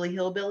watch the Beverly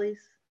Hillbillies?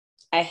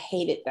 I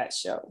hated that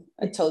show.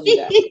 I told you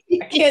that.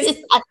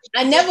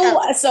 I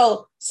never.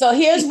 So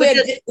here's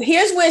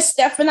where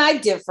Steph and I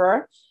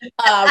differ.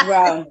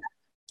 The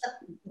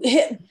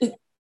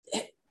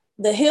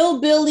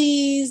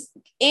Hillbillies,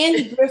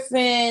 Andy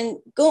Griffin,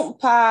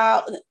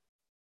 Goompa.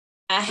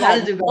 I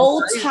had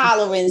no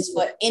tolerance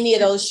for any of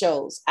those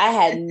shows. I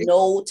had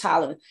no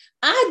tolerance.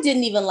 I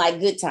didn't even like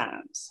Good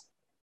Times.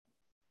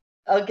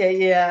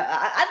 Okay, yeah.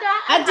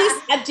 I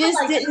just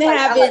didn't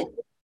have it.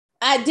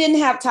 I didn't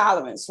have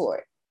tolerance for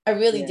it. I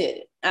really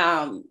did.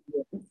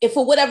 If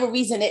for whatever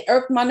reason, it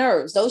irked my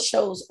nerves. Those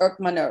shows irked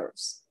my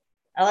nerves.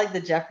 I like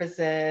the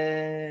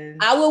Jeffersons.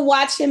 I would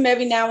watch him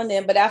every now and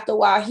then, but after a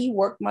while, he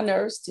worked my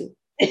nerves too.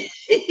 The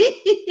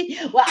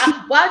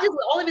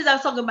only reason I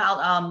was talking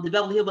about the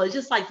Beverly Hillbillies,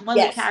 just like one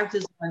of the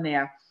characters on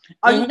there.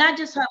 Are you not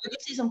just her, but you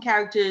see some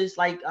characters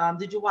like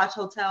did you watch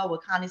Hotel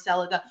with Connie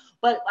Seliger?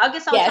 But I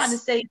guess I was trying to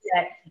say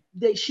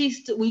that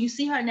she's, when you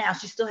see her now,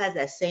 she still has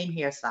that same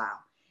hairstyle.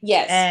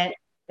 Yes. And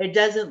it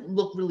doesn't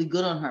look really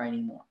good on her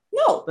anymore.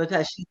 No.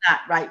 Because she's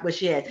not right what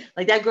she had.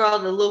 Like that girl,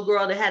 the little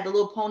girl that had the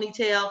little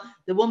ponytail,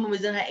 the woman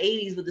was in her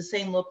 80s with the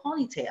same little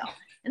ponytail.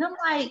 And I'm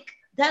like,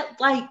 that,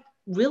 like,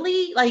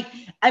 really? Like,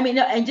 I mean,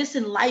 and just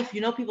in life,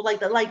 people like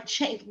that, like,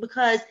 change,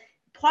 because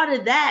part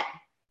of that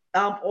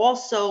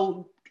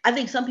also, I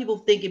think some people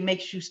think it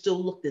makes you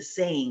still look the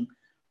same.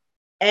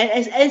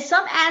 And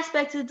some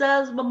aspects it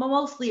does, but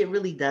mostly it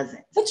really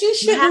doesn't. But you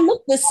shouldn't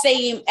look the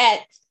same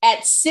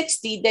at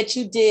 60 that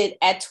you did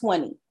at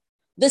 20.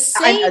 The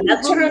same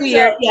that's in terms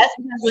weird. of, Yes,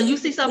 when you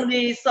see some of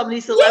these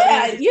celebrities,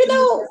 yeah, you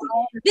know,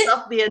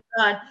 stuff being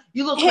done,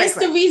 you look hence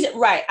cray. the reason,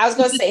 right? I was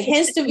gonna say,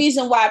 hence the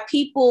reason why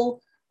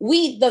people,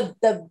 the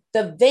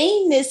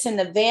vainness and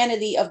the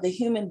vanity of the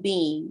human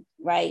being,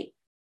 right,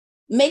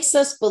 makes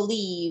us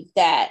believe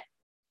that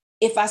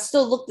if I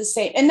still look the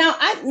same. And now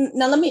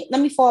let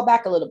me fall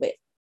back a little bit.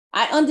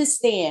 I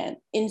understand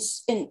in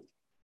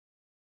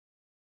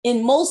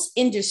most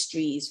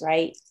industries,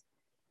 right?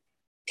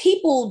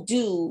 People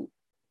do,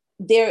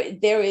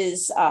 there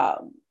is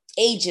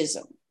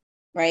ageism,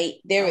 right?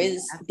 There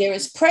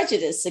is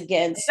prejudice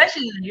against,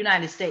 especially in the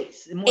United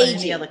States more than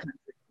any other country,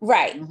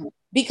 right? Mm-hmm.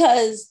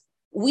 Because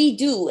we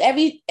do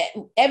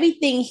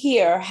everything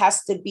here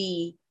has to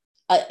be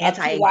a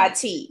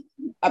PYT,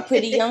 a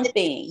pretty young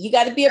thing. You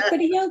got to be a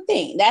pretty young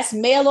thing. That's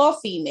male or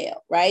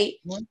female, right?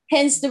 Mm-hmm.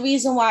 Hence the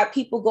reason why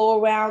people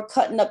go around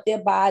cutting up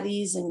their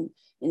bodies and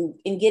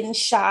getting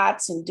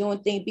shots and doing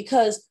things,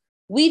 because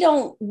we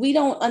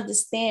don't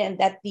understand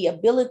that the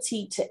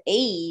ability to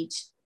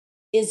age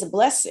is a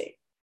blessing.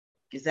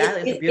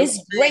 Exactly.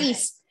 It's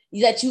grace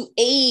that you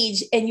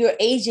age and you're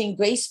aging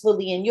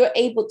gracefully and you're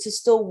able to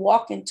still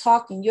walk and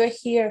talk and you're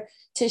here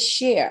to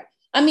share.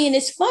 I mean,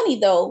 it's funny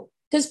though,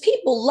 because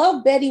people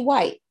love Betty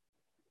White.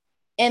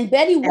 And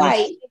Betty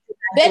White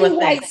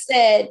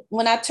said,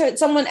 when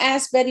someone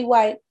asked Betty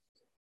White,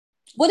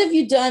 what have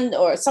you done,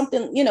 or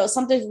something,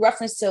 something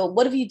reference to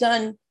what have you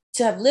done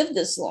to have lived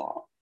this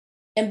long?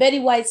 And Betty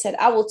White said,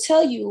 I will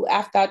tell you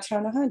after I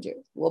turn 100.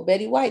 Well,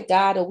 Betty White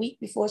died a week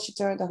before she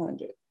turned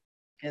 100.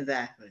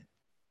 Exactly.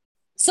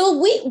 So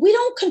we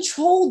don't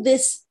control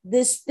this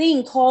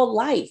thing called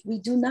life. We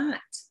do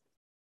not.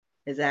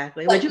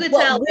 Exactly. But you can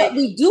tell what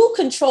we do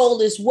control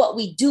is what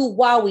we do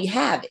while we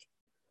have it.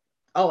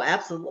 Oh,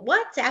 absolutely.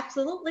 What?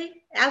 Absolutely.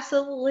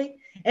 Absolutely.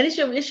 And it's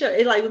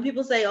like when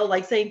people say, oh,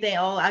 like same thing,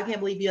 oh, I can't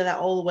believe you're that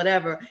old or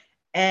whatever.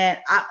 And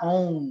I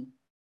own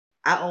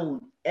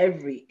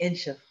every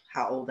inch of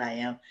how old I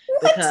am,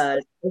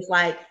 because it's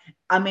like,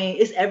 I mean,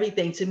 it's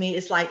everything to me.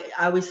 It's like,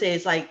 I always say,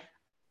 it's like,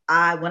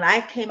 when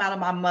I came out of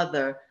my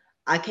mother,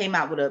 I came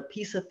out with a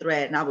piece of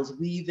thread and I was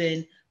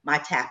weaving my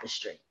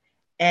tapestry,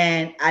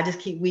 and I just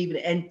keep weaving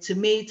it. And to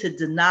me, to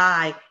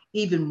deny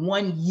even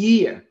 1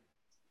 year,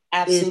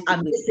 absolutely,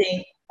 I'm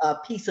missing a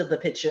piece of the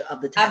picture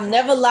of the tapestry. I've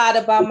never lied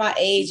about my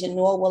age, and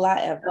nor will I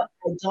ever.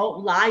 I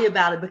don't lie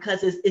about it,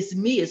 because it's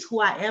me, it's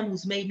who I am,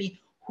 who's made me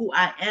who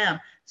I am.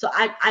 So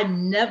I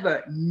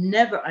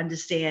never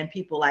understand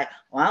people like,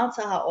 well, I don't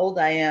tell how old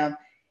I am.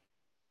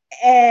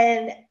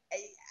 And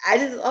I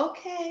just,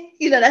 okay,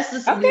 that's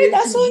just okay. Weird.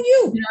 That's on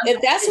you.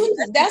 If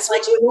that's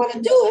what you want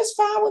to do, it's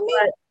fine with me.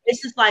 But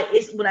it's just like,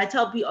 it's when I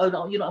tell people, oh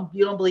no, you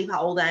don't believe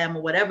how old I am,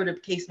 or whatever the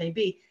case may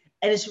be.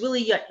 And it's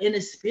really your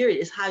inner spirit.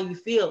 It's how you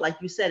feel. Like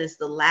you said, it's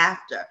the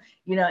laughter.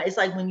 It's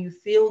like when you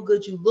feel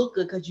good, you look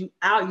good, because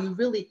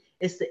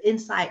it's the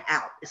inside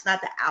out. It's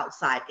not the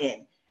outside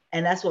in.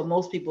 And that's what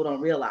most people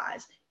don't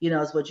realize.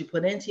 It's what you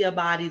put into your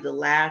body, the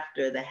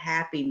laughter, the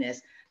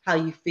happiness, how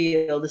you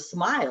feel, the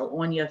smile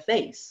on your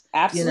face.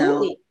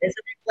 Absolutely. It's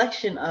a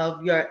reflection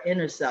of your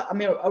inner self. I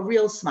mean, a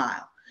real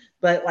smile.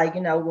 But like,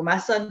 with my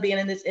son being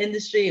in this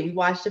industry and we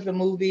watch different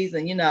movies,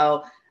 and,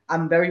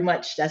 I'm very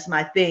much, that's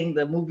my thing,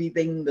 the movie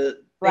thing,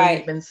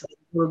 right. Been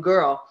a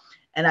girl.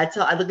 And I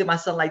look at my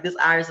son like this,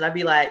 Iris, and I'd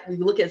be like, we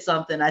look at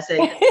something, I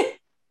say,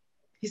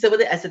 he said,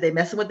 I said, they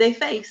messing with their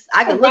face.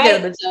 I can look at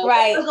them and say,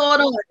 what's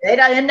going on? They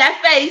not in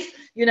that face.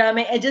 You know what I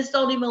mean? And just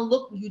don't even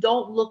look, you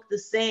don't look the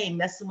same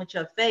messing with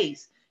your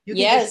face. You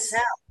can just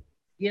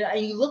tell,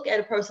 and you look at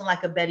a person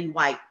like a Betty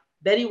White.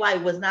 Betty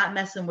White was not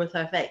messing with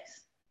her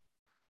face,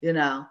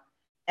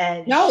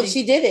 and no,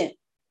 she didn't.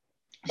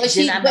 But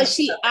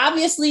she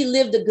obviously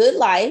lived a good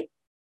life.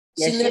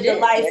 Yes, she lived a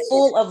life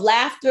full of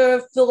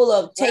laughter, full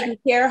of taking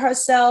care of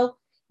herself.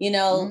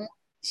 Mm-hmm.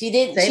 She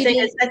didn't. Same thing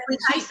as Cicely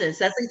Tyson.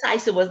 Cicely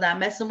Tyson was not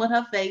messing with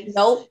her face.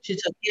 Nope. She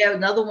took care of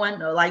another one.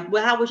 Like,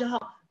 well, how was your home?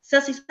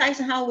 Cicely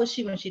Tyson, how old was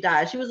she when she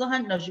died? She was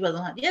 100. No, she wasn't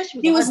 100. Yeah,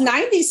 she was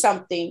 90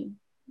 something.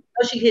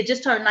 No, she had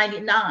just turned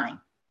 99.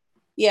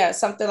 Yeah,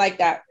 something like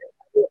that.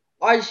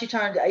 Or she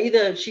turned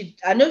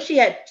I know she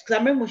had, because I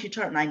remember when she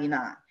turned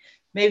 99.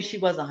 Maybe she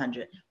was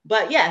 100.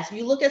 But yes,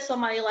 you look at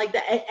somebody like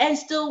that and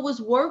still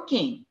was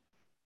working.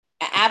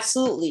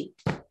 Absolutely.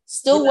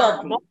 Still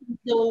working.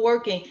 Still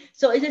working.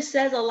 So it just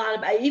says a lot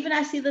about, even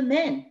I see the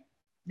men.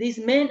 These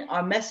men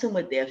are messing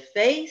with their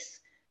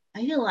face.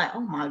 And you're like, oh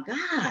my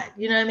God.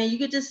 You know what I mean? You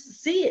could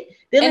just see it.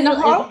 And the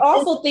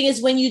awful thing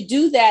is when you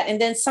do that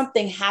and then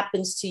something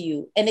happens to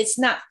you and it's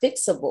not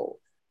fixable.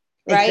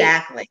 Right?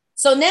 Exactly.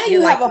 So now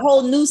you have a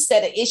whole new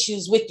set of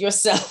issues with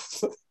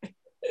yourself.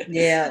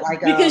 Yeah,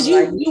 because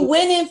you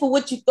went in for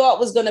what you thought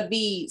was going to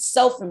be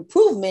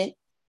self-improvement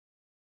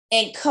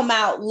and come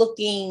out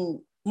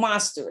looking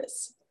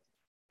monstrous.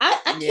 I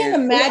can't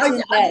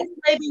imagine that.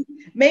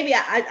 Maybe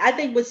I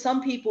think with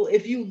some people,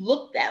 if you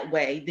look that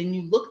way, then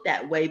you look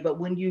that way. But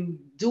when you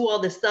do all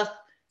this stuff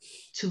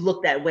to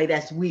look that way.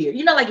 That's weird.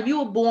 You know, like if you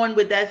were born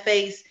with that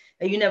face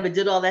and you never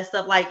did all that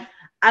stuff, like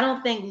I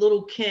don't think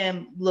little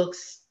Kim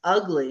looks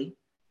ugly.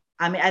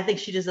 I mean, I think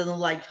she just doesn't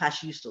like how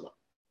she used to look.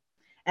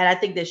 And I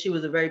think that she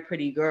was a very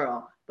pretty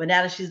girl. But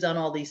now that she's done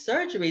all these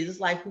surgeries, it's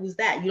like, who's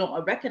that? You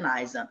don't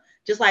recognize them.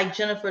 Just like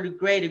Jennifer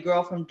Grey, the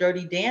girl from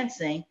Dirty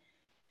Dancing,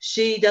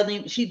 she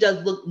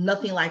does look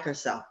nothing like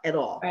herself at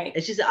all. Right.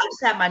 And she said, I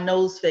just had my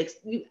nose fixed.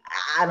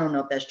 I don't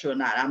know if that's true or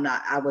not.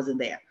 I wasn't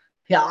there.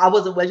 Yeah, I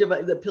wasn't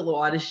with the pillow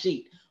or the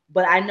sheet.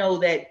 But I know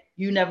that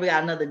you never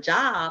got another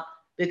job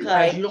because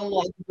right. You don't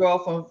like the girl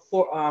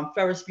from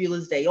Ferris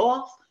Bueller's Day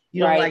Off.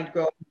 You don't like the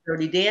girl from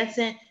Dirty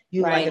Dancing.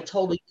 You like a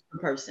totally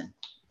different person.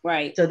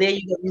 Right. So there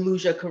you go, you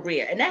lose your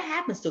career. And that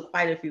happens to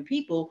quite a few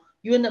people.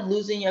 You end up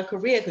losing your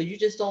career because you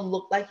just don't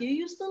look like you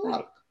used to look.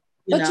 Right.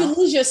 But you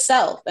lose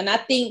yourself. And I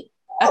think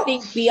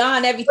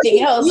beyond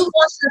everything else, you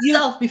lost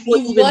yourself before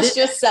you lost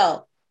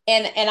yourself.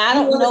 And I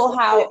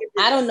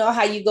don't know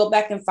how you go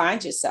back and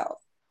find yourself.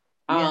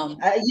 Well,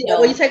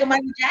 you take a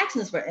Michael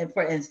Jackson's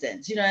for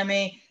instance, you know what I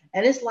mean?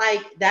 And it's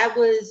like that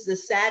was the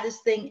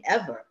saddest thing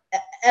ever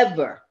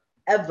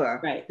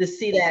to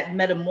see that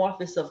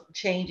metamorphosis of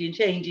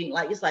changing.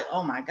 Like it's like,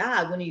 oh my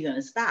God, when are you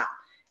gonna stop?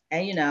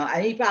 And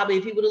and he probably,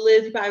 if he would have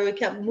lived, he probably would have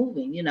kept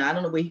moving. I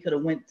don't know where he could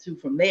have went to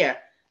from there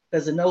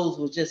because the nose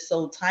was just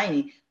so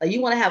tiny. Like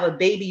you want to have a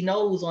baby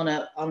nose on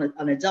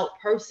an adult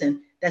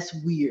person, that's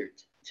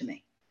weird to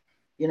me.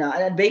 And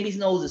a baby's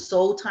nose is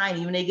so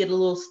tiny. When they get a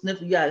little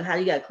sniff, you got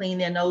to clean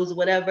their nose or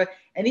whatever.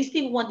 And these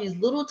people want these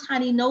little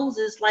tiny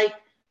noses like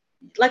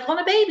on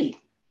a baby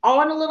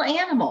or on a little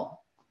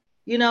animal,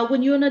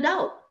 when you're an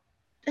adult.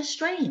 That's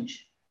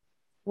strange.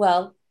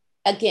 Well,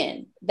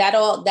 again,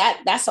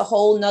 that's a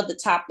whole nother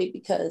topic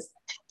because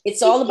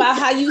it's all about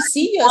how you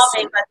see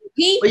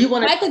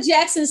yourself. Michael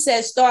Jackson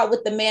says start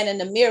with the man in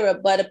the mirror,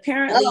 but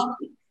apparently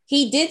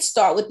he did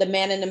start with the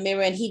man in the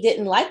mirror and he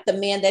didn't like the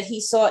man that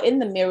he saw in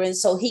the mirror. And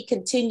so he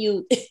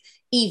continued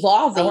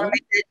evolving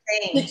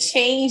to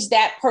change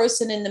that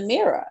person in the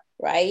mirror.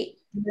 Right.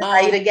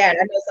 Saida Garrett.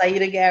 I know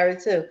Saida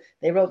Garrett too.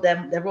 They wrote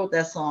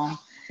that song.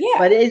 Yeah.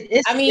 But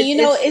it's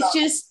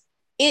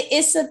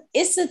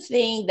a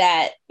thing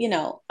that,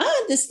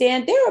 I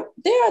understand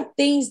there are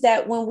things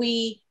that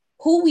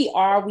who we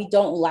are, we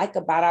don't like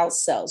about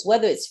ourselves,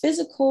 whether it's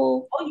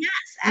physical,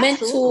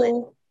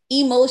 mental,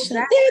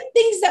 emotional. Exactly. There are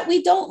things that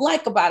we don't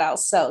like about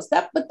ourselves.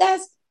 But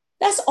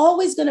that's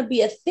always going to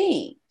be a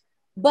thing.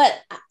 But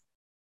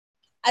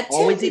I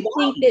tend to think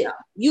that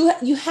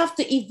you have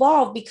to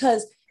evolve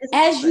because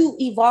as you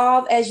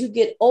evolve, as you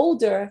get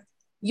older,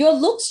 your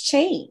looks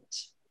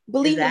change.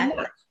 Believe it or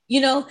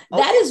not.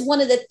 That is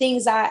one of the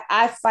things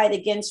I fight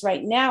against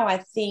right now. I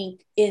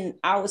think in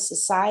our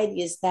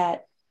society is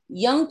that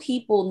young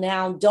people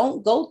now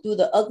don't go through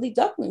the ugly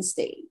duckling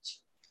stage.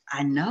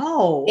 I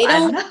know.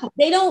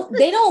 They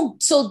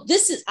don't. So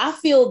I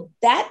feel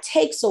that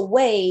takes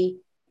away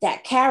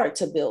that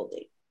character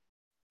building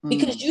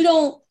because you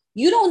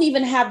don't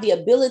even have the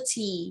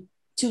ability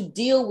to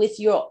deal with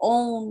your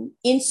own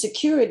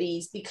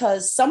insecurities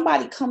because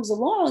somebody comes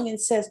along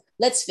and says,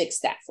 let's fix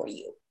that for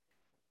you.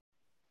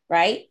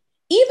 Right.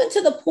 Even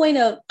to the point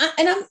of,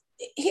 and I'm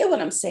hear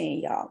what I'm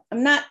saying, y'all.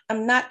 I'm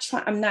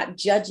not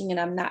judging and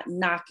I'm not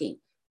knocking.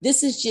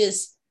 This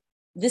is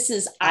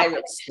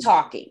Iris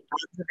talking,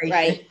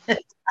 right?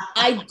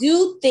 I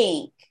do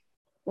think,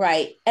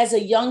 right, as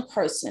a young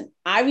person,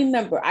 I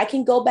remember I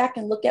can go back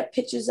and look at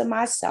pictures of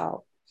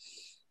myself.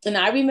 And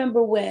I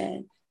remember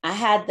when I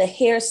had the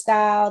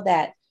hairstyle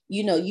that,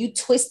 you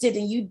twist it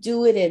and you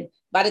do it. And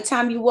by the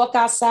time you walk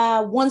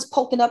outside, one's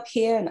poking up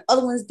here and the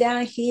other one's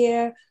down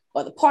here,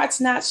 or the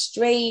part's not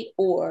straight,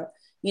 or,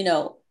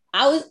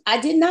 I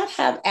did not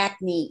have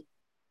acne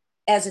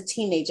as a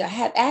teenager. I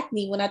had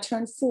acne when I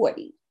turned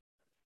 40.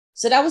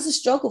 So that was a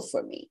struggle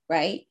for me,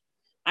 right?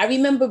 I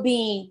remember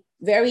being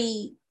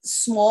very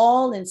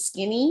small and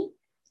skinny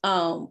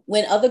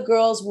when other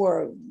girls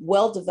were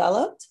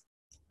well-developed.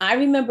 I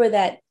remember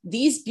that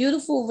these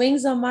beautiful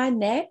rings on my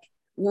neck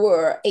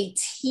were a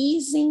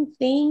teasing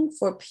thing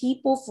for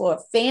people,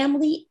 for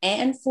family,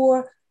 and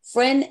for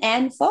friend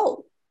and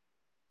foe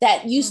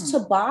that used to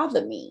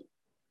bother me.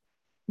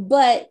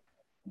 But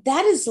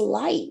that is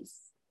life.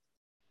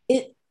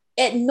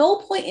 At no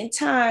point in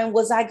time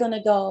was I going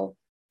to go,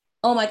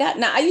 oh my God.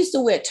 Now, I used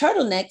to wear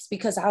turtlenecks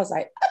because I was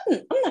like,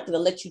 I'm not going to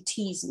let you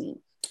tease me.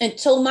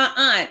 Until my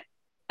aunt,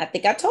 I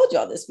think I told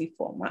y'all this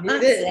before. My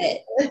aunt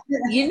said,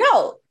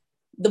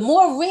 the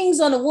more rings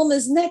on a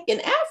woman's neck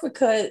in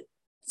Africa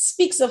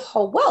speaks of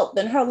her wealth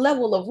and her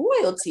level of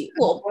royalty.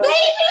 Well,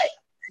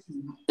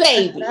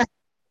 baby,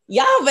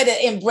 y'all better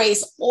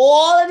embrace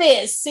all of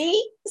this.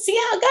 See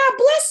how God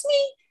blessed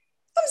me?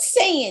 I'm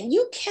saying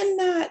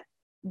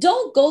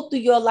don't go through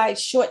your life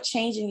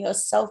shortchanging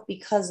yourself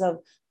because of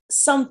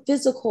some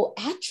physical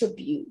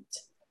attribute,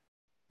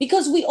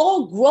 because we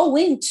all grow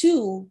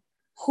into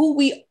who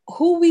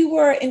we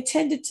were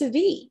intended to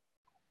be.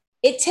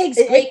 It takes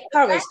great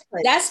courage.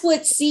 That's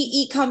what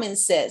C.E.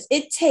 Cummins says.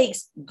 It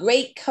takes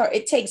great courage.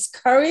 It takes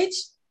courage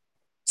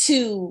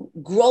to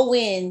grow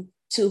in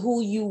to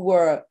who you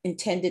were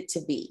intended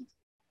to be.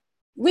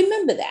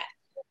 Remember that.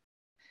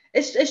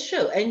 It's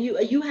true. And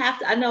you have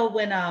to, I know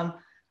when I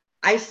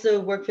used to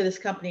work for this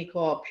company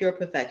called Pure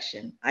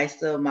Perfection. I used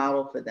to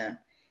model for them.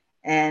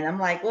 And I'm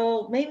like,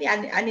 well, maybe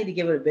I need to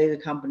give it a bigger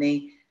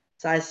company.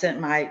 So I sent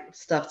my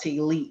stuff to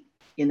Elite.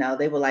 You know,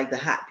 they were like the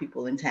hot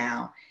people in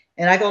town.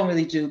 And I don't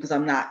really do because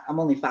I'm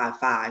only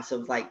 5'5". So it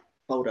was like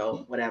photo,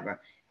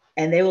 whatever.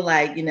 And they were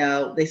like, you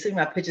know, they sent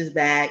my pictures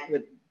back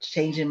with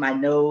changing my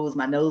nose.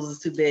 My nose is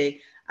too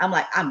big. I'm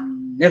like,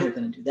 I'm never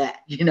gonna do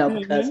that, you know,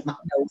 because my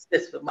nose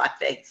fits with my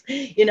face,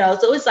 you know.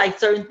 So it's like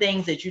certain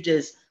things that you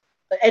just,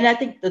 and I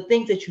think the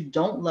things that you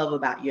don't love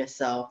about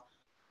yourself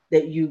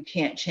that you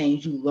can't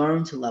change, you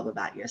learn to love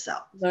about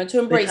yourself. Learn to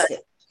embrace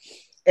it.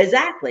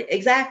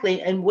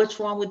 Exactly. And what's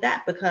wrong with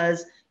that?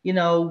 Because, you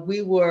know,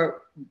 we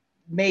were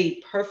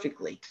made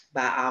perfectly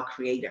by our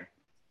creator,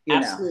 you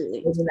know.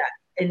 Absolutely.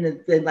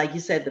 And like you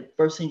said, the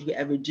first thing you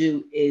ever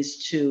do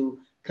is to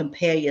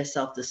compare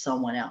yourself to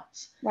someone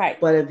else. Right.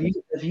 But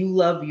if you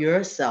love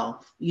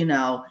yourself, you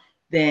know,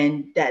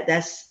 then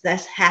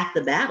that's half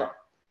the battle.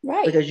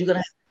 Right. Because you're gonna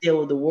have to deal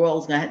with the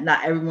world's gonna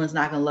not everyone's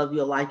not gonna love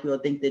you or like you or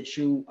think that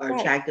you are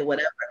attractive,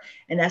 whatever.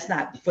 And that's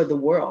not for the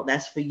world,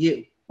 that's for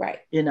you. Right.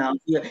 You know,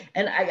 yeah.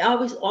 And I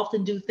always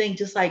often do think,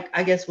 just like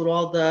I guess with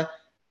all the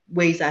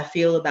ways I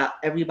feel about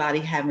everybody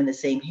having the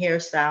same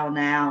hairstyle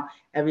now,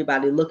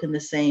 everybody looking the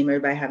same,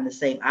 everybody having the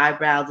same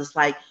eyebrows. It's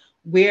like,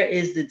 where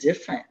is the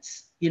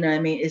difference? You know what I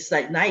mean? It's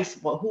like nice,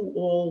 but who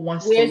all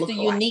wants to look the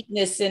alike?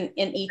 Uniqueness in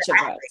each of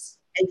us?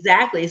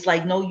 Exactly. It's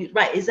like, no, you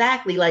right,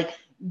 exactly. Like,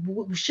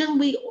 shouldn't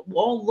we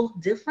all look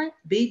different,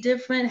 be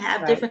different,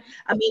 have different?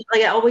 I mean,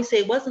 like I always say,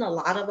 it wasn't a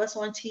lot of us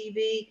on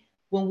TV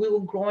when we were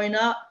growing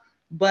up,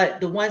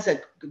 but the ones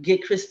that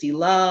get Christy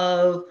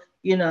Love,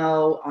 you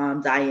know,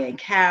 Diane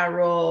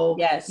Carroll,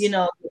 yes, you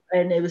know,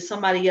 and it was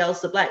somebody else,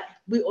 the black,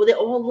 they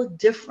all look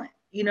different.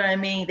 You know what I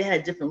mean? They had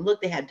a different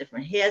look. They had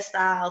different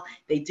hairstyles.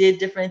 They did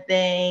different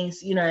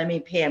things. You know what I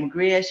mean? Pam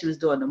Grier, she was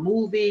doing the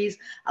movies.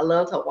 I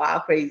loved her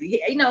wild,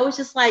 crazy. You know, it's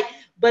just like,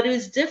 but it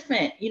was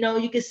different. You know,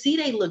 you could see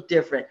they look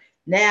different.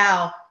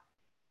 Now,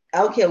 I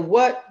don't care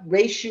what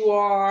race you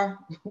are,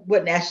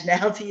 what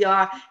nationality you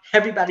are,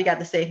 everybody got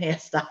the same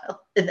hairstyle.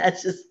 And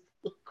that's just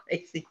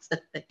crazy.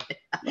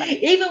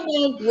 Even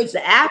when the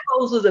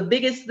afros was the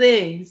biggest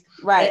things.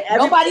 Right.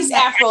 Nobody's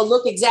afro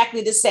look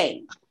exactly the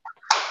same.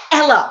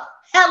 Hello.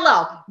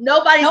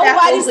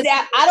 Nobody's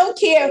that. I don't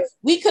care.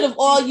 We could have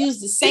all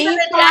used the same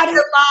product,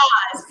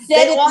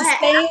 said it the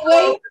same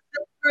way.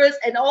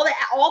 And all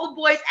the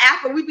boys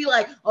afro, we'd be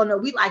like, oh no,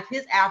 we like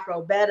his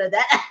afro better.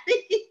 That you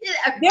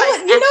know,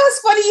 it's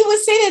funny you would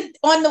say that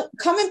on the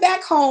coming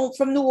back home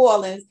from New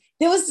Orleans.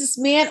 There was this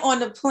man on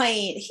the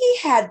plane. He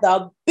had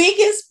the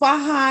biggest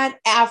behind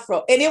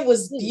afro, and it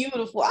was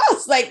beautiful. I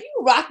was like,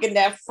 "You rocking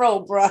that fro,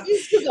 bro?" Right?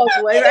 He was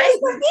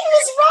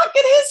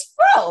rocking his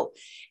fro,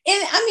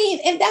 and I mean,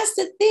 and that's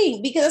the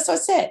thing, because as I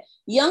said,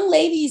 young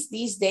ladies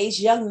these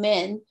days, young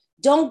men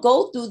don't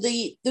go through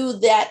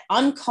that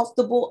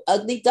uncomfortable,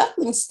 ugly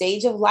duckling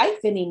stage of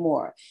life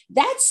anymore.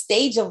 That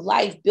stage of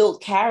life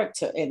built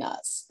character in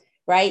us.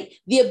 Right?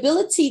 The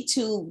ability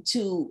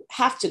to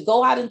have to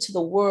go out into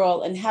the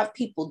world and have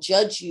people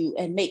judge you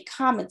and make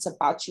comments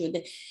about you. And,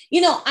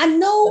 you know,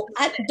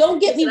 don't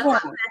get me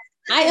wrong.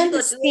 I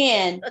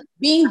understand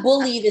being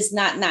bullied is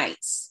not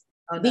nice.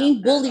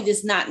 Being bullied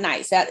is not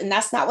nice. And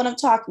that's not what I'm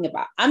talking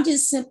about. I'm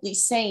just simply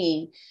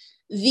saying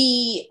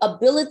the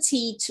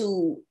ability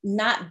to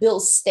not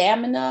build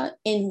stamina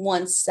in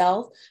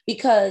oneself,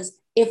 because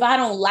if I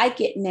don't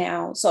like it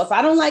now, so if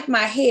I don't like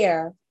my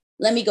hair,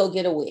 let me go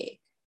get a wig.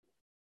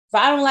 If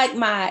I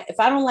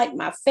don't like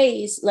my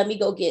face, let me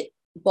go get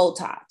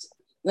Botox.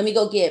 Let me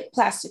go get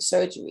plastic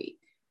surgery.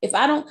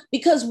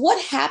 Because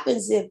what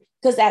happens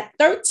because at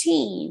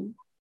 13,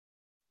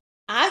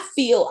 I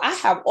feel I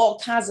have all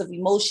kinds of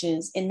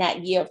emotions in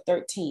that year of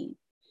 13.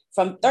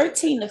 From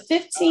 13 to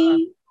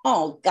 15,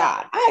 oh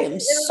God, I am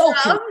so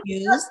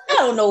confused. I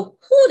don't know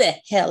who the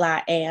hell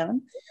I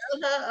am.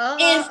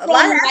 And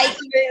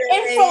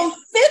from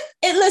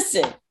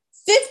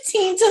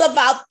 15 to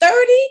about 30,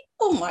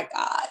 oh my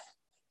God.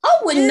 I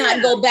would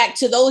not go back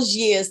to those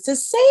years to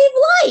save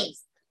life.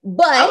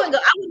 But I wouldn't go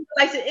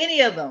back to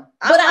any of them.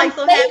 I'm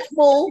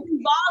thankful.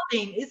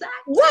 Evolving.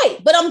 Exactly. Right.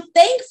 But I'm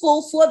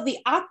thankful for the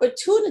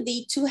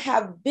opportunity to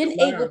have been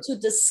able to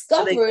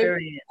discover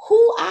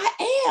who I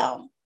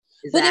am.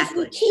 Exactly. But if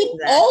we keep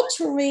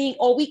altering,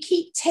 or we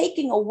keep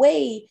taking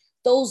away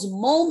those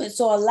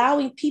moments, or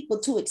allowing people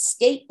to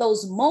escape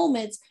those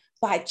moments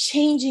by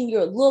changing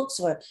your looks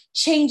or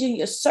changing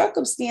your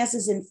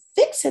circumstances and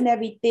fixing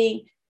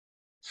everything,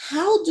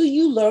 how do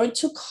you learn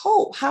to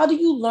cope? How do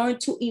you learn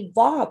to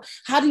evolve?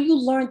 How do you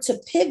learn to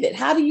pivot?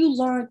 How do you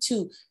learn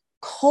to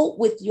cope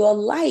with your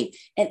life?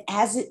 And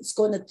as it's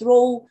going to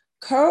throw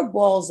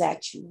curveballs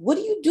at you, what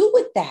do you do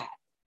with that?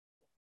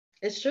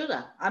 It's true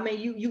though. I mean,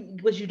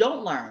 you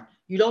don't learn.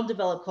 You don't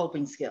develop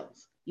coping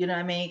skills. You know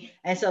what I mean?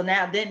 And so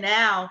now,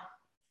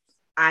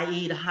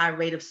 i.e. the high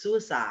rate of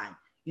suicide,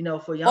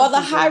 For young or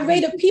the people, high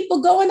rate of people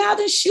going out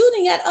and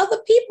shooting at other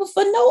people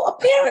for no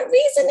apparent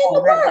reason in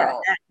the world.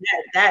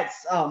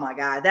 That's oh my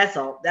God, that's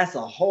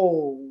a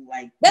whole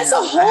that's a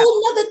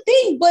whole nother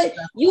thing. But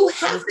you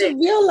have to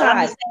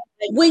realize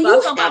when you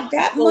have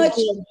that much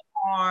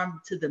harm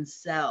to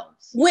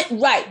themselves.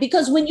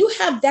 Because when you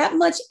have that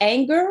much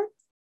anger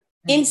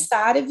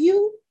inside of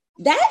you,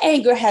 that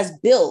anger has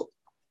built.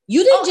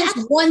 You didn't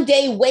just one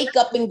day wake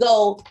up and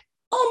go,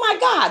 oh my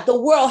God, the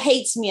world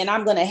hates me and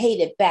I'm going to hate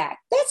it back.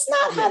 That's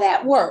not how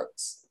that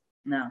works.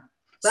 No.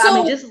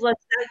 But just like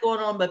that going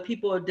on, but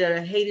people that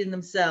are hating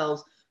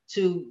themselves,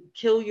 to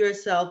kill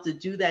yourself, to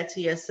do that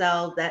to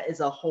yourself, that is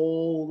a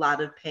whole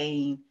lot of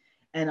pain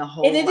and a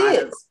whole lot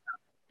of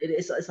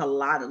it's a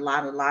lot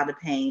of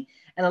pain.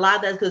 And a lot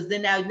of that, because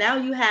then now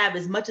you have,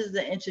 as much as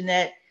the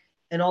internet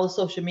and all the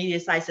social media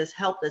sites has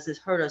helped us, it's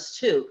hurt us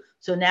too.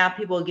 So now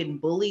people are getting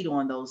bullied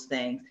on those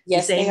things.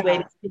 Yes, the same way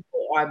that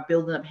people are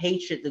building up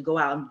hatred to go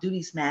out and do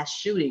these mass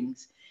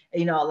shootings.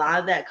 A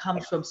lot of that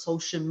comes from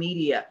social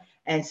media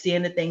and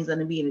seeing the things on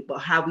the media, but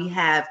how we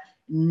have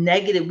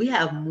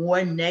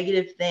more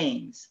negative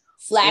things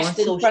flashed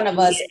in front of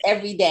us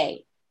every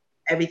day.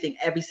 Everything,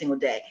 every single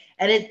day.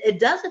 And it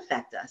does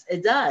affect us.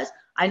 It does.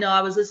 I know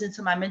I was listening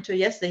to my mentor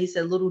yesterday. He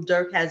said Little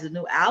Durk has a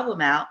new album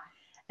out.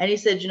 And he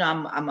said,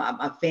 I'm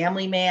a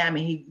family man. I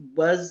mean, he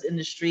was in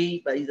the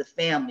street, but he's a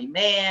family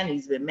man.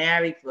 He's been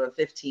married for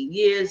 15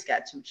 years,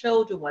 got 2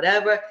 children,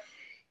 whatever.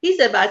 He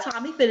said by the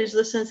time he finished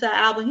listening to that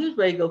album, he was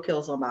ready to go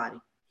kill somebody,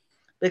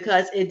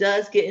 because it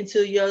does get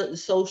into your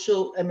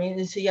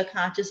into your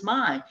conscious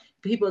mind.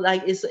 People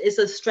it's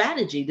a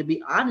strategy, to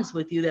be honest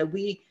with you, that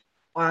we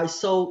are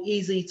so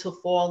easy to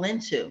fall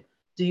into.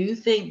 Do you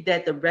think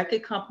that the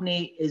record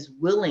company is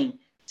willing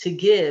to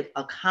give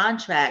a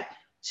contract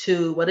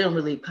to, well, they don't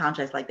really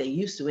contracts like they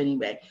used to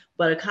anyway,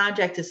 but a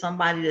contract to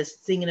somebody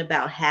that's singing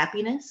about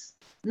happiness?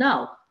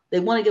 No, they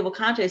want to give a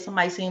contract to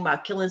somebody singing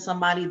about killing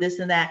somebody, this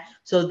and that.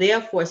 So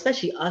therefore,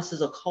 especially us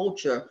as a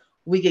culture,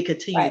 we can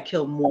continue to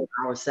kill more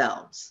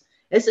ourselves.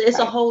 It's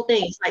a whole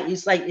thing.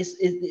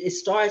 It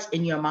starts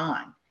in your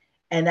mind.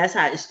 And that's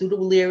how it's through the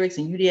lyrics,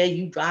 and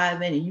you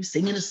driving and you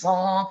singing a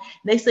song.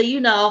 And they say,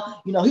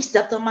 he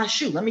stepped on my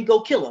shoe. Let me go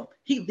kill him.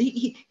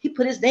 He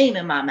put his name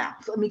in my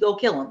mouth. Let me go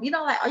kill him.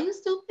 Are you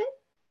stupid?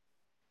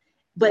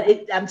 But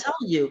I'm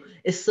telling you,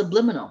 it's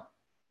subliminal.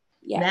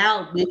 Yeah.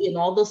 Now we're getting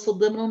all those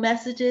subliminal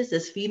messages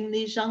that's feeding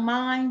these young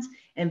minds,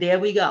 and there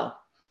we go.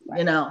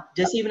 Right.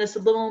 Just even a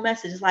subliminal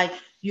message. It's like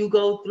you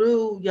go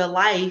through your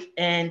life,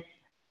 and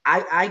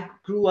I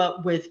grew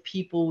up with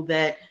people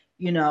that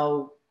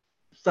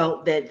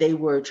felt that they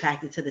were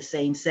attracted to the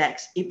same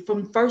sex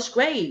from first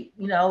grade.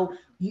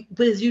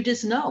 Because you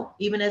just know,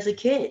 even as a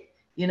kid,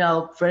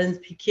 friends,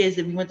 kids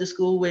that we went to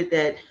school with,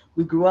 that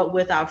we grew up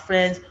with, our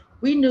friends.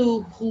 We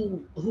knew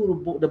who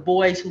the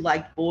boys who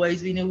liked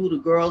boys. We knew who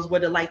the girls were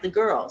that liked the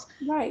girls.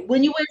 Right.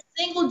 When you were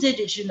in single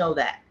digits, you know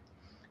that.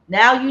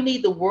 Now you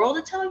need the world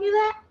to tell you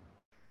that.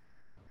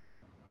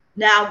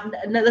 Now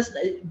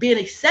being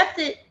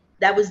accepted,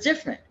 that was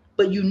different,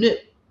 but you knew.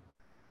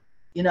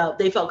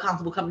 They felt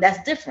comfortable coming.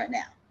 That's different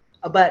now.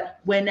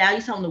 But when now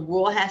you're telling the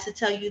world has to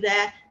tell you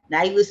that,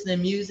 now you listen to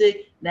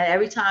music. Now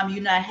every time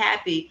you're not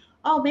happy,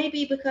 oh,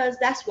 maybe because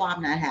that's why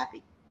I'm not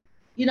happy.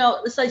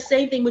 It's like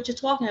same thing what you're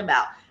talking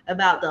about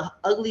the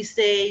ugly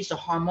stage, the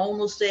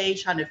hormonal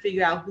stage, trying to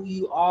figure out who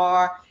you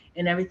are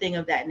and everything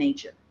of that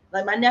nature.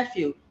 Like my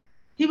nephew,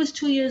 he was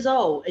 2 years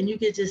old, and you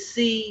could just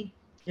see,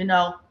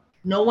 no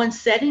one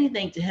said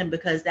anything to him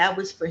because that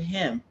was for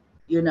him.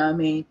 You know what I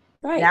mean?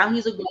 Right. Now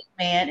he's a grown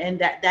man, and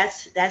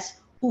that's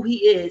who he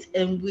is,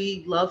 and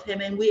we love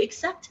him and we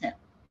accept him.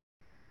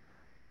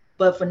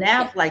 But for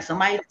now, like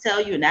somebody to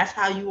tell you, and that's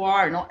how you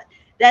are, and all,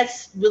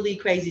 that's really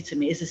crazy to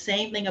me. It's the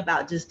same thing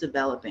about just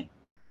developing.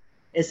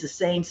 It's the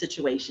same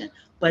situation.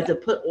 But to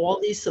put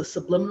all these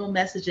subliminal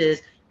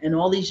messages in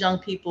all these young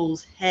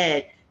people's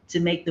head to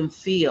make them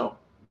feel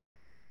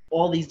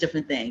all these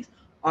different things,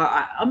 or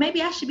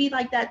maybe I should be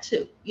like that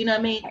too. You know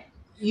what I mean?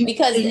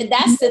 Because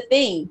that's the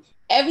thing.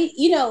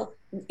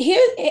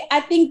 Here,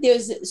 I think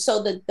there's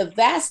the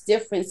vast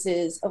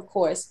differences, of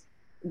course,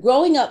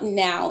 growing up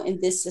now in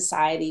this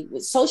society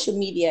with social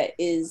media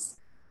is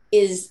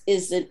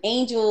an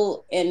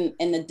angel and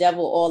the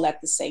devil all at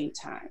the same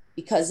time,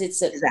 because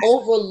it's an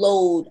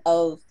overload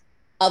of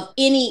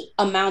any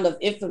amount of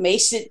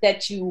information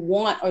that you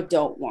want or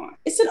don't want.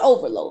 It's an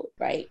overload,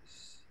 right?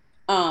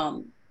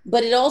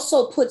 But it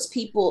also puts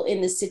people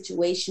in the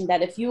situation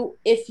that if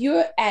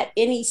you're at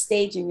any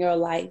stage in your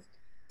life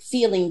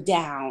feeling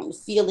down,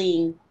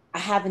 feeling I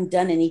haven't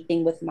done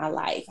anything with my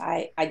life,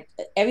 I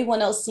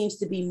everyone else seems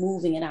to be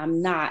moving and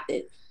I'm not.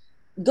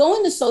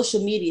 Going to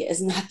social media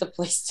is not the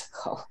place to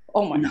go.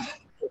 Oh my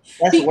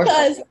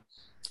God.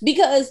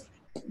 Because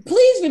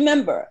please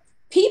remember,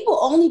 people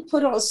only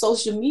put on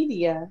social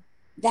media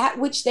that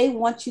which they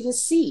want you to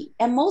see.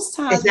 And most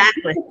times what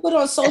people put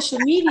on social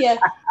media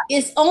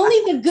is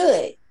only the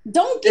good.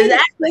 Don't get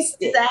it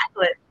twisted.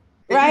 Exactly.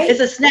 Right? It's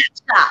a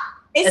snapshot.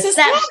 It's a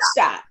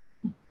snapshot.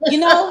 You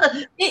know,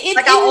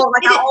 like our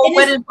old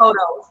wedding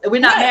photos, and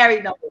we're not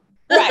married no more.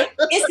 Right.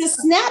 It's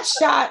a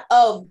snapshot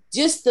of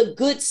just the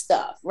good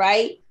stuff,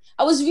 right?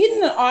 I was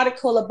reading an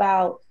article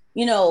about,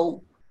 you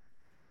know,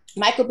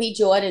 Michael B.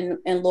 Jordan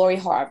and Lori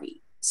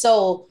Harvey.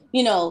 So,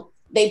 you know,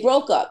 they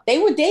broke up. They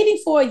were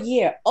dating for a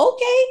year.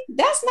 Okay,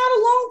 that's not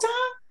a long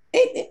time.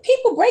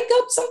 People break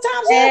up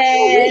sometimes.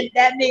 And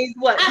that means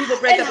what? People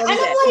break up. And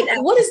I'm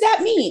like, what does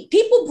that mean?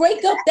 People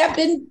break up that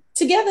been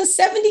together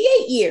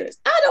 78 years.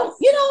 I don't,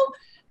 you know,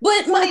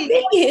 but my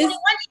thing is,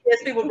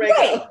 people break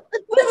up.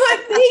 But my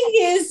thing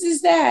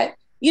is that,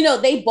 you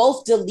know, they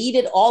both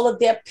deleted all of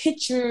their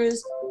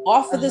pictures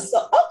off of the,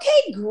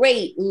 okay,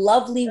 great,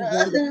 lovely,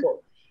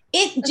 wonderful.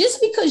 It just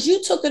because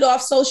you took it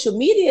off social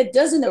media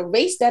doesn't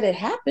erase that it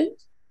happened.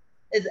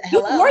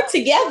 You were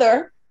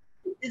together.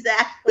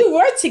 Exactly. We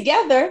were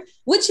together,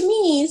 which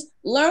means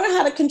learn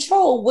how to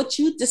control what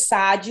you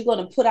decide you're going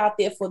to put out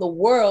there for the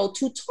world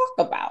to talk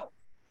about.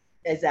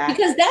 Exactly.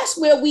 Because that's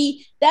where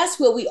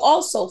we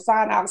also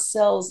find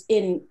ourselves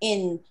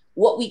in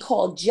what we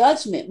call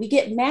judgment. We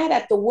get mad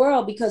at the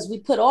world because we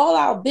put all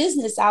our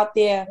business out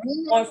there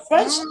on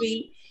Front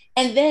Street,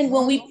 and then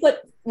when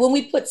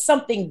we put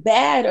something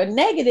bad or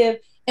negative,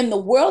 and the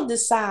world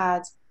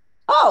decides,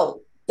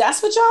 oh,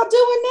 that's what y'all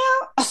doing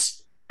now.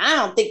 I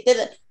don't think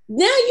that.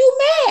 Now you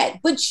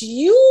mad, but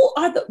you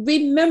are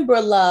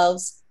remember,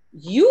 loves,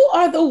 you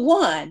are the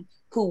one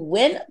who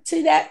went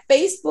to that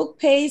Facebook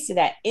page, to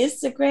that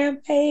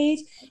Instagram page,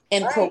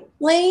 and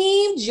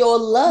proclaimed your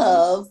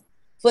love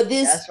for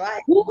this,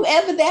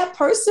 whoever that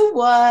person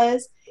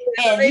was.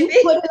 And you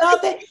put it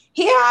out there.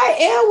 Here I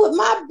am with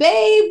my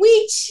babe.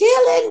 We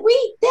chilling.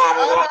 We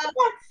da.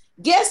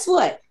 Guess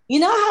what?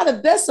 You know how to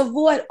best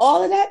avoid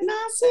all of that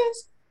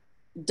nonsense?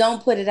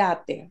 Don't put it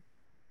out there.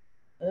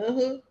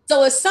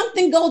 So if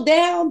something go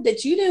down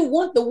that you didn't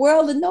want the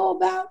world to know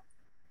about,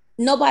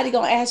 nobody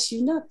gonna ask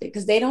you nothing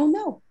because they don't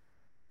know.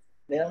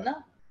 They don't know.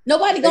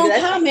 Nobody gonna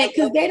comment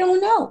because they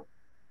don't know.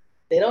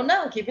 They don't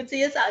know. Keep it to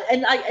yourself,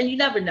 and you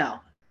never know.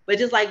 But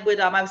just like with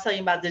I was telling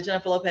you about the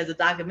Jennifer Lopez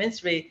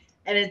documentary,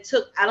 and it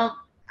took I don't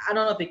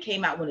know if it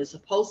came out when it's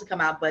supposed to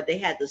come out, but they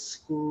had to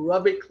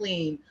scrub it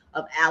clean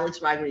of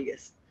Alex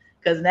Rodriguez.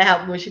 Because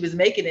now when she was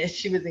making it,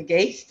 she was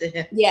engaged to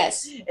him.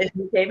 Yes. And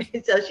he came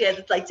in, so she had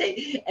to like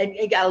take and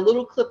it got a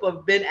little clip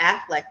of Ben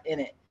Affleck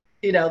in it.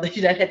 You know, that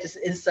you had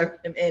to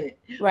insert him in it.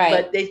 Right.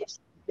 But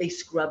they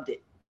scrubbed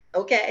it.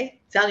 Okay.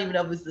 So I don't even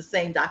know if it was the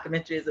same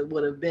documentary as it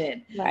would have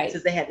been. Right.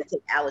 Since they had to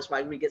take Alex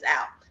Rodriguez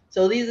out.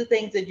 So these are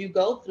things that you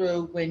go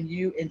through when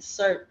you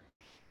insert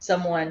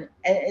someone,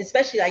 and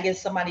especially I guess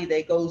somebody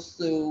that goes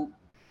through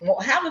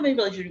however many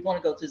relationships you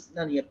want to go through,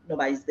 none of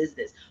nobody's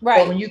business. Right.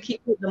 But when you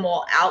keep putting them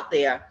all out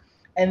there.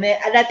 And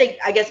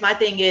I guess my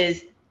thing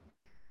is,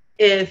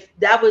 if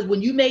that was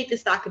when you made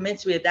this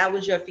documentary, if that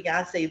was your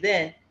fiance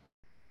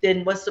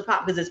then what's the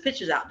problem? Because there's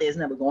pictures out there, it's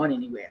never going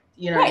anywhere.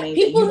 You know what I mean?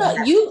 People know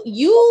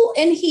you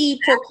and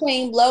he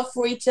proclaim love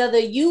for each other.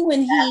 You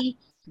and he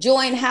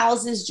join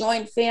houses,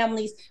 join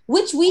families,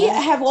 which we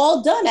have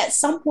all done at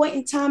some point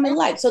in time in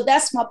life. So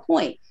that's my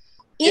point.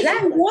 If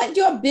you want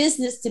your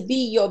business to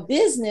be your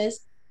business,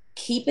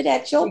 keep it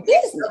at your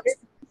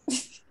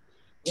business.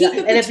 Keep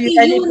it between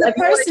you and the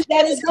person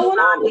that is going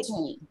on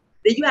between.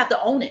 Then you have to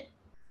own it.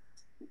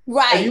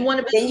 Right. If you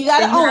want to then you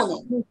got to own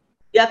it.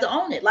 You have to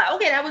own it. Like,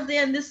 okay, that was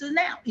then, this is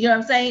now. You know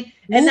what I'm saying?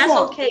 And that's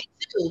okay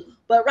too.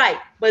 But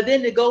but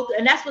then to go through,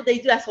 and that's what they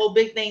do. That's the whole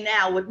big thing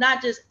now with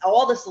not just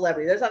all the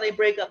celebrities. That's how they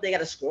break up. They got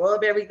to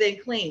scrub everything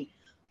clean.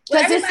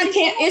 Because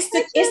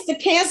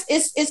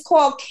it's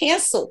called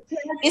cancel.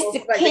 It's the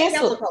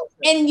cancel.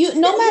 And you,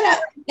 no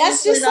matter,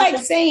 that's just like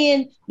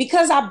saying,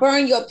 because I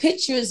burn your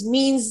pictures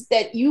means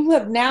that you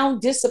have now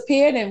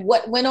disappeared and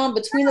what went on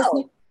between us.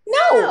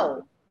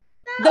 No.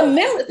 The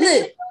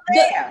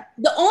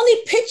only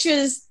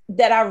pictures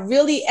that I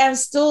really am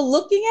still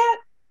looking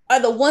at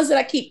are the ones that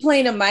I keep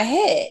playing in my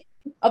head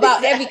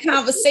about every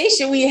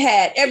conversation we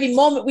had, every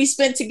moment we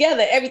spent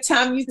together, every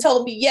time you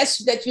told me yes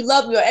that you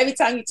love me, or every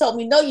time you told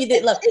me no you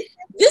didn't love me.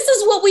 This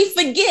is what we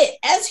forget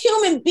as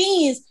human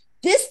beings.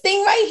 This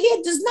thing right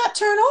here does not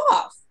turn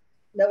off.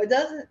 No, it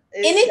doesn't.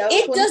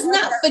 It does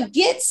not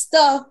forget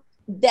stuff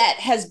that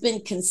has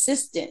been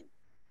consistent,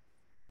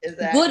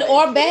 good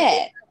or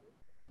bad.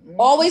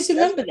 Always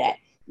remember that.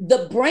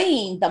 The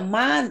brain, the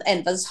mind,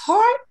 and the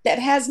heart that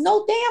has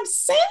no damn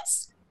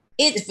sense,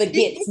 it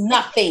forgets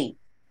nothing.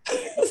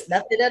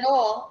 Nothing at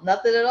all.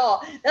 Nothing at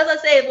all. That's what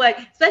I say. Like,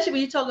 especially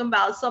when you're talking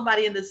about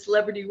somebody in the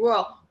celebrity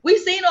world, we've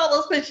seen all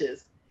those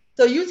pictures.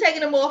 So you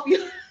taking them off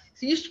you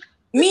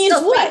means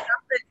what?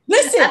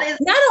 Listen,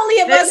 not only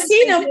have I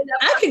seen them,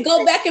 I can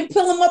go back and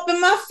pull them up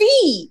in my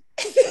feed.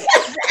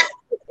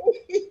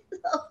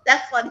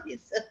 That's funny.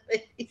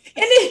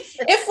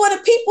 And for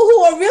the people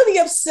who are really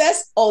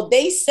obsessed,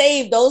 they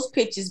save those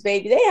pictures,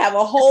 baby. They have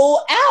a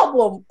whole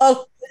album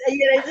of.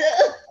 Yeah, they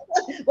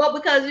do. Well,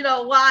 because you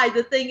know why?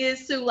 The thing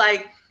is too,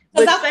 like,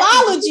 because I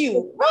followed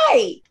you,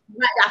 right?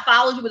 I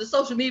followed you with the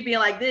social media being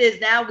like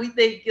this. Now we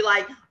think you're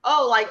like,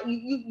 oh, like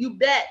you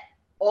bet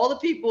all the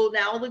people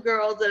now, all the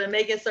girls that are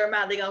making a certain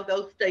amount, they're gonna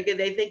go. They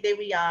think they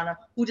Rihanna,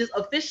 who just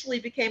officially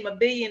became a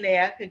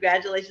billionaire.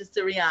 Congratulations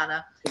to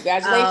Rihanna.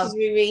 Congratulations,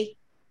 Riri.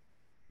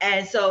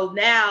 And so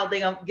now they're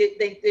gonna get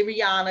they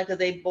Rihanna because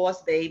they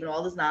boss babe and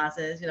all this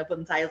nonsense,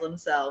 putting titles on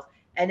themselves.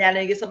 And now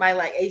they get somebody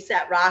like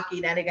ASAP Rocky.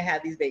 Now they're gonna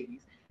have these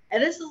babies.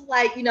 And this is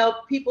like,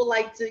 people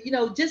like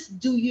to, just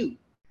do you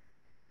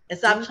and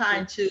stop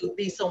trying to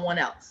be someone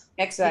else.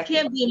 Exactly.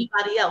 You can't be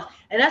anybody else.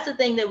 And that's the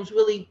thing that was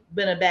really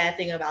been a bad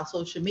thing about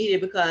social media,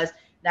 because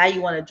now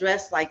you want to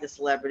dress like the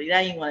celebrity.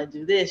 Now you want to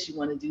do this, you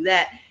want to do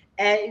that.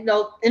 And,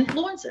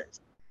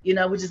 influencers,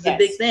 which is the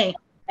big thing.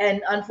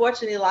 And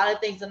unfortunately, a lot of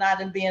things are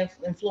not being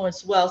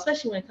influenced well,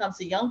 especially when it comes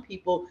to young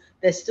people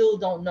that still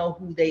don't know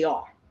who they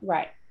are.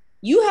 Right.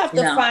 You have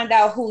to find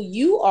out who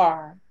you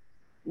are,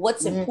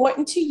 what's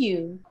important to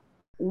you,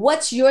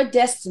 what's your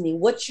destiny,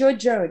 what's your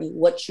journey,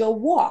 what's your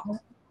walk.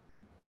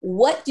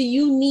 What do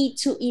you need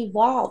to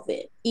evolve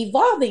in?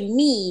 Evolving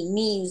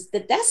means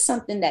that's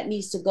something that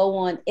needs to go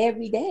on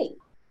every day,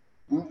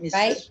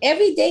 right?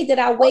 Every day that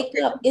I wake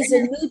up is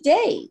a new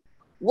day.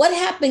 What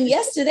happened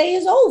yesterday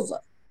is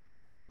over.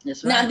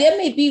 That's right. Now, there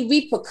may be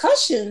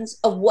repercussions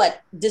of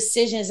what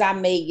decisions I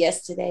made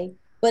yesterday,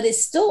 but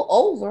it's still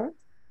over.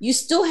 You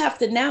still have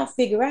to now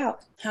figure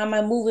out, how am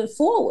I moving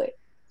forward?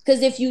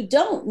 Because if you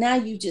don't, now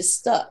you just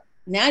stuck.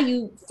 Now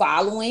you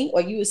following,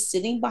 or you are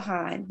sitting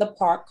behind the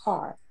parked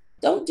car.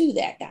 Don't do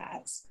that,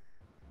 guys.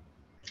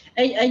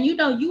 And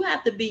you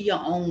have to be your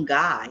own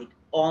guide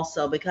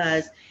also,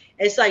 because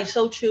it's like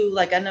so true.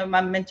 Like I know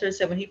my mentor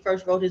said when he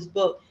first wrote his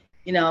book,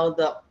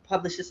 the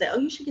publisher said, "Oh,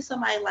 you should get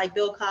somebody like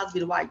Bill Cosby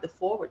to write the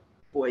foreword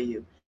for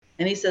you."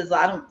 And he says,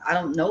 well, I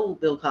don't know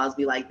Bill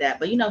Cosby like that,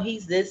 but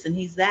he's this and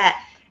he's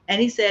that.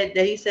 And he said,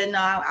 no,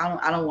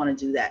 I don't want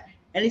to do that.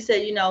 And he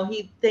said,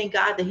 he thank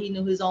God that he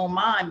knew his own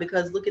mind,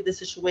 because look at the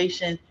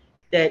situation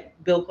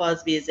that Bill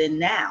Cosby is in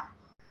now.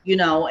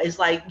 It's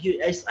like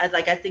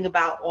I think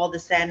about all the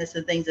sadness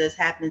and things that's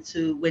happened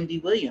to Wendy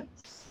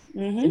Williams.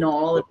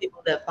 All the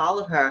people that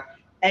followed her.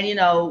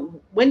 And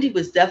Wendy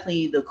was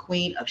definitely the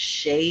queen of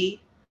shade,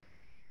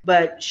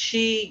 but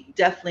she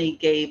definitely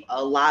gave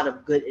a lot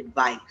of good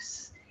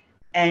advice.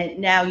 And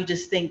now you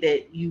just think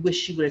that you wish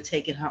she would have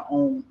taken her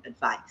own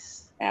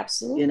advice.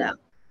 Absolutely.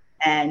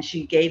 And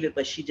she gave it,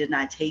 but she did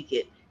not take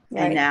it.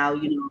 Right. And now,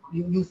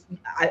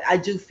 I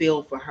do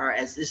feel for her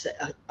as just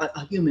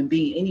a human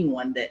being,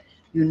 anyone that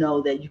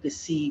that you could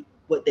see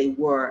what they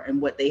were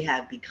and what they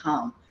have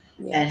become.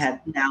 Yes. And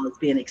have now it's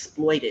being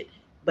exploited.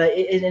 But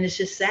and it's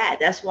just sad.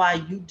 That's why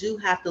you do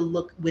have to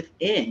look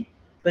within,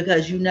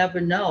 because you never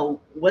know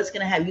what's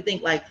going to happen. You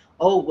think like,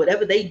 oh,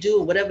 whatever they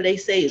do, whatever they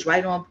say is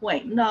right on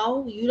point.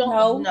 No, you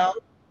don't.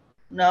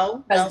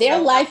 No. Because their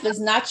life is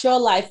not your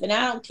life. And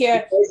I don't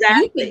care.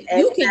 Exactly.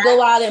 You can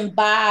go out and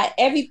buy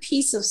every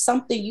piece of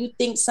something you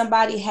think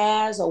somebody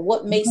has, or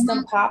what makes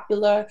them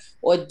popular,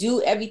 or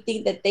do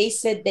everything that they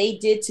said they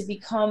did to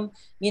become,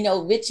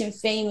 rich and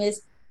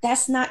famous.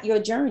 That's not your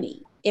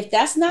journey. If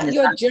that's not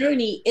your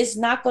journey, it's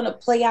not going to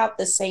play out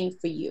the same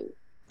for you.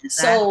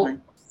 Exactly. So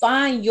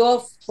find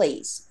your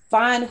place,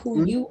 find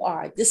who you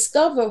are,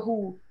 discover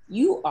who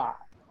you are.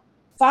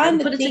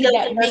 Find the thing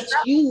that makes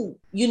you,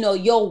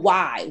 your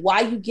why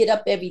you get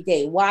up every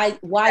day, why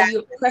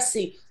you're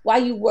pressing, why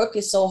you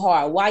working so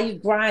hard, why you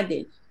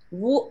grinding.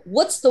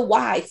 What's the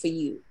why for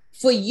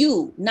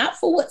you, not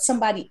for what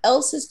somebody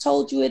else has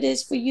told you it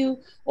is for you,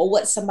 or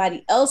what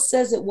somebody else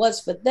says it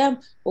was for them,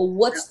 but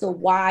what's the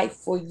why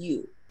for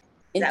you?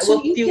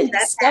 Until you can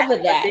discover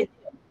that.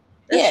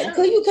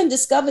 Until you can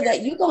discover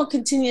that, you're going to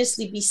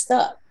continuously be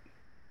stuck.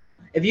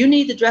 If you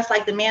need to dress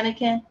like the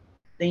mannequin,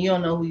 then you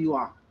don't know who you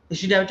are.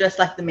 Because you never dress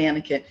like the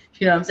mannequin.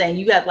 You know what I'm saying?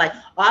 You got like,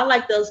 oh, I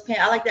like those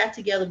pants. I like that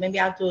together. Maybe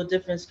I'll do a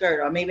different skirt,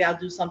 or maybe I'll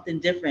do something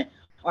different.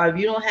 Or if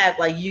you don't have,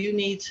 like, you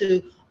need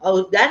to,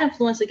 oh, that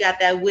influencer got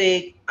that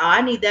wig. Oh,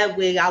 I need that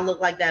wig. I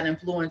look like that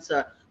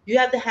influencer. You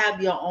have to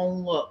have your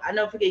own look. I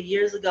never forget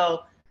years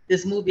ago,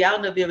 this movie, I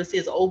don't know if you ever see,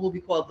 it's an old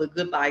movie called The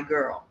Goodbye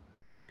Girl.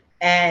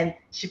 And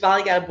she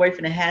finally got a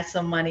boyfriend that had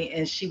some money,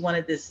 and she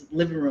wanted this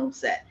living room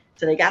set.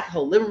 So they got the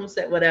whole living room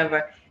set,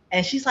 whatever.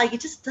 And she's like, it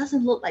just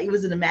doesn't look like, it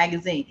was in a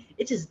magazine.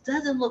 It just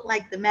doesn't look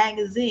like the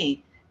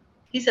magazine.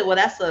 He said, well,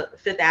 that's a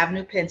Fifth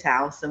Avenue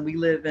penthouse, and we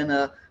live in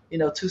a,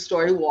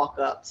 2-story walk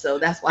up. So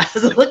that's why it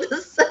doesn't look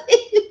the same.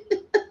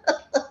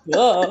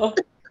 Whoa.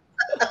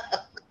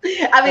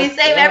 I mean,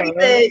 same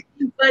everything,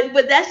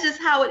 but that's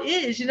just how it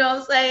is. You know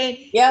what I'm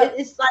saying? Yeah.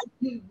 It's like,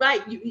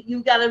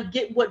 you got to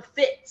get what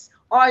fits.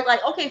 Or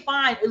like, okay,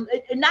 fine.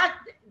 And not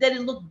that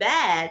it looked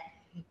bad,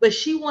 but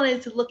she wanted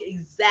it to look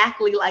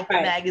exactly like the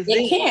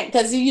magazine. It can't,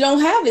 because you don't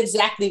have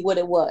exactly what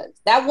it was.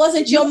 That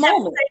wasn't your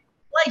moment.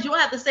 You don't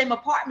have the same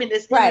apartment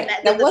that's right.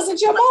 That wasn't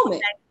your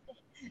moment.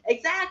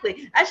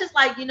 Exactly. That's just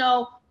like,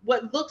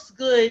 what looks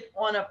good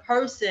on a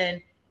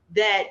person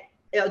that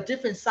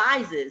different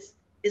sizes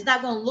is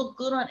not going to look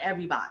good on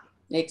everybody.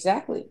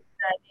 Exactly.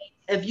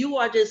 If you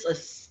are just a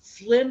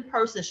slim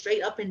person,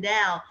 straight up and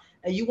down,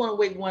 and you want to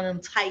wear one of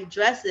them tight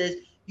dresses,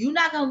 you're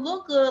not going to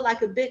look good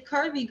like a big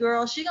curvy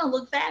girl. She's going to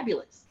look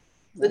fabulous.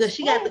 because That's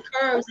she got right. the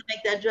curves to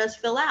make that dress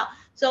fill out.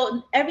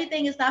 So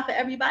everything is not for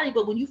everybody,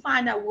 but when you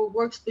find out what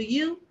works for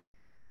you,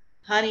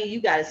 honey,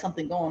 you got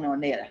something going on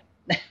there.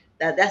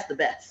 That's the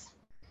best.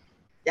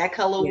 That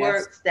color Yes.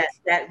 works,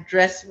 that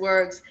dress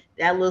works,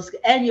 that looks,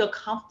 and you're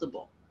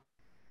comfortable.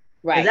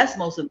 Because Right. that's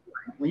most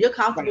important. When you're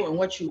comfortable Right. in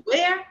what you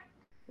wear,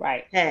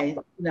 Right. hey,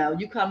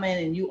 you come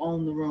in and you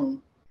own the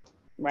room.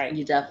 Right.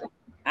 You definitely.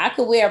 I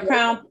could wear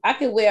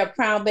a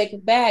Crown Baker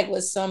bag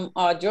with some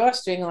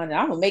drawstring on it.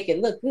 I'm gonna make it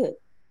look good.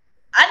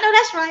 I know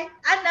that's right.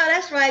 I know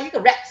that's right. You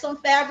can wrap some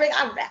fabric.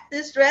 I wrap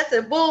this dress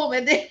and boom,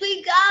 and then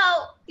we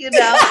go.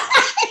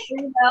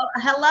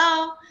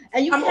 Hello.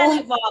 And you I'm can on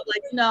evolve.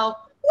 Like, when I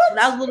what?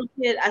 was a little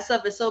kid, I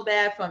suffered so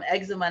bad from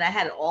eczema and I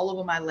had it all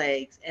over my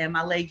legs. And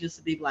my legs used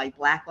to be like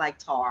black like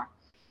tar.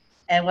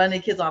 And one of the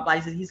kids on my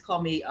block, he's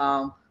called me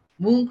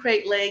moon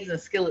crate legs and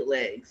skillet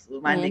legs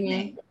was my Mm-hmm.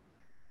 nickname.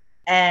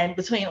 And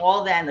between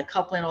all that and the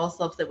coupling, all the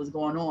stuff that was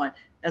going on,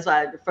 that's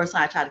why the first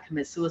time I tried to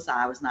commit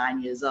suicide, I was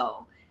 9 years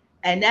old.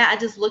 And now I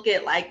just look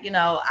at like,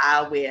 I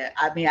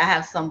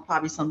have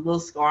probably some little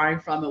scarring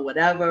from it,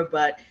 whatever,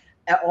 but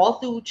all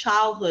through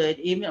childhood,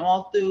 even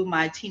all through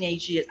my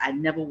teenage years, I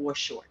never wore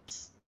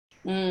shorts.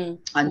 Mm.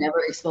 I never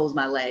exposed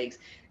my legs.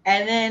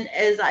 And then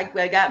as I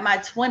got my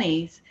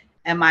 20s,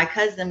 and my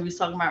cousin, we was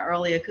talking about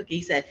earlier, Cookie,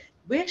 he said,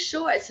 wear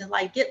shorts and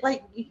like get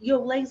like your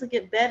legs will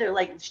get better,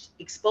 like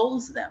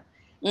expose them.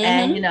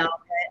 And Mm-hmm.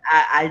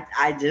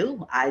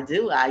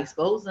 I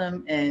expose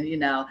them,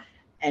 and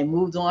and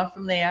moved on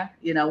from there.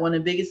 One of the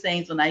biggest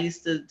things when I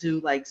used to do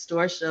like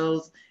store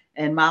shows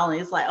and modeling,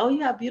 it's like, oh,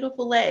 you have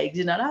beautiful legs,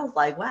 and I was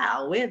like,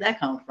 wow, where did that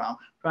come from?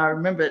 But I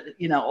remember,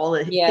 all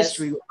the Yes.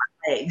 history with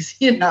my legs,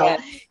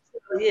 Yes.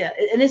 yeah,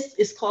 and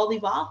it's called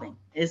evolving.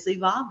 It's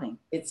evolving.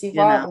 It's You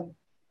know, evolving.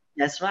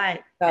 that's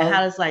right. And how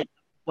So does like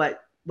what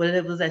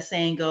it was that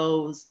saying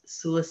goes?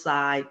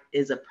 Suicide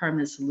is a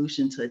permanent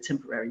solution to a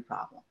temporary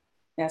problem.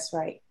 that's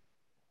right.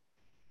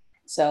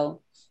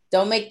 So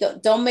don't make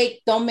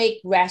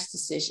rash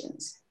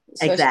decisions,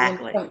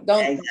 Exactly.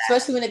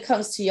 especially when it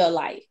comes to your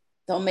life.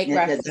 Don't make Yeah,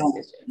 rash yeah, don't.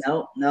 decisions.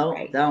 No, no,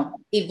 Right. don't.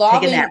 Take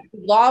a nap.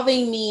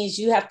 Evolving means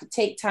you have to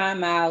take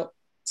time out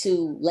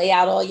to lay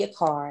out all your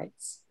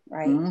cards,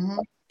 right? Hmm.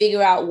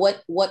 Figure out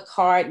what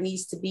card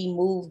needs to be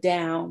moved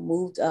down,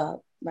 moved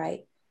up,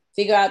 right?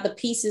 Figure out the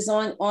pieces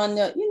on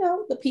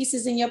the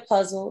pieces in your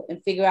puzzle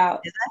and figure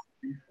out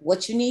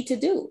what you need to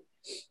do.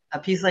 A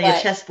piece on your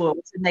But chessboard.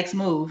 What's the next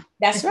move?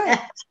 that's right.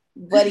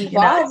 But you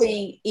know.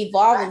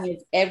 evolving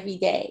is every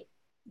day.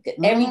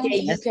 Every day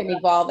you That's can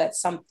evolve at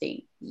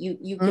something.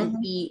 You can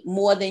hmm. be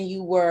more than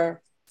you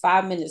were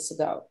 5 minutes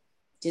ago,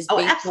 just Oh,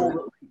 based on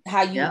absolutely.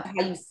 how Yeah.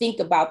 you think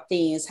about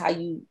things, how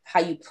you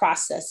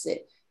process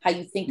it, how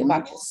you think Hmm.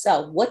 about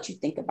yourself, what you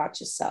think about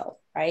yourself,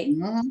 right?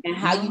 Hmm. And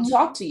how you Hmm.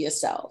 talk to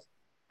yourself,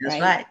 That's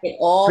right? right. It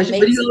all What do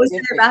makes you a always say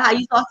difference. about how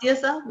you talk to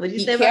yourself? What do you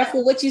Be say about that?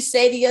 careful what you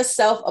say to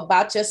yourself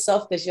about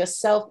yourself because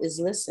yourself is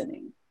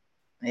listening.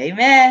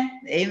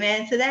 Amen.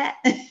 Amen to that.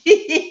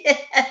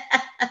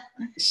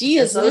 She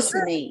That's is so true.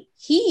 listening.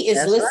 He is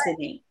That's right.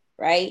 listening,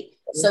 right?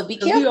 So be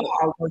Because we are careful.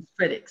 our worst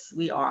critics.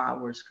 We are our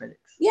worst critics.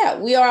 Yeah,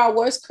 we are our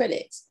worst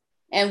critics.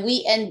 And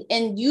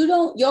you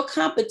don't, your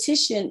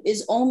competition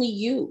is only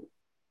you.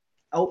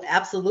 Oh,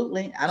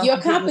 absolutely. I don't Your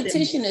compete with them.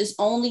 competition is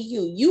only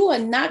you. You are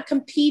not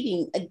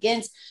competing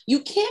against,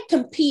 you can't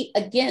compete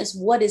against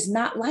what is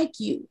not like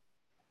you.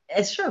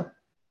 It's true.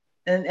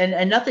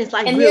 And nothing's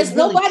like And real, there's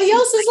really nobody true.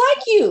 else is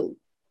like you.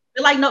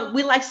 We're like no,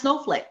 we're like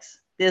snowflakes.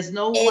 There's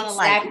no one alike.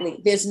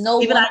 Exactly. There's no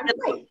Even one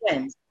identical alike.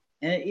 twins.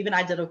 And even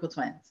identical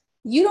twins.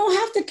 You don't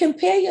have to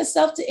compare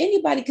yourself to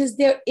anybody because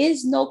there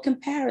is no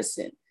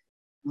comparison.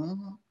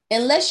 Hmm.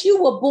 Unless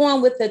you were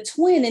born with a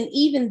twin, and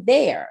even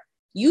there,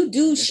 you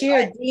do That's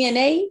share right.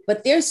 DNA,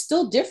 but there's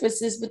still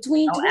differences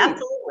between Oh, twins.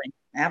 absolutely.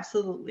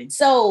 Absolutely.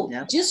 So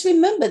Yeah. just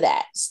remember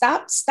that.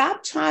 Stop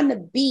trying to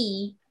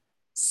be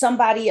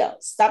somebody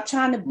else. Stop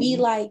trying to be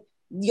Hmm. like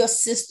your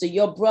sister,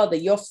 your brother,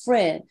 your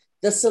friend,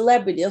 the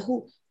celebrity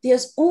who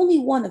there's only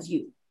one of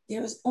you.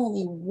 There's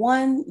only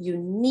one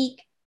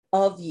unique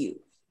of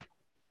you.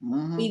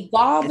 Hmm.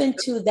 Evolve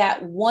into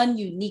that one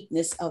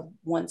uniqueness of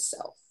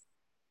oneself,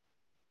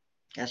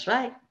 That's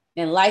right.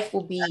 and life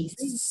will be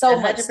so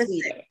much 100%.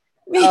 sweeter.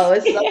 Oh,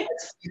 it's so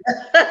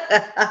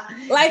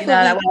much. Life will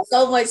That be was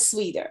so much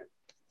sweeter.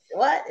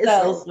 what? It's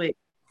so So, sweet.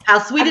 How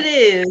sweet it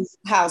I'm, is.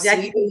 how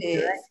Jackie sweet it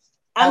Gleason, right? is.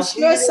 I'm How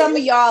sweet sure it some of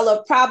is. y'all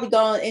are probably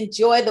going to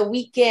enjoy the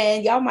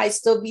weekend. Y'all might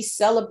still be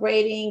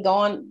celebrating,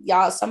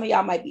 some of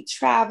y'all might be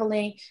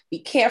traveling. Be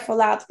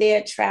careful out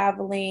there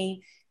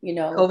traveling. You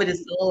know, COVID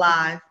is still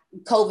alive.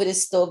 COVID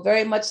is still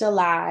very much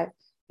alive.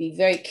 Be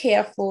very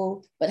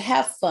careful, but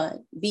have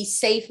fun. Be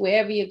safe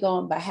wherever you're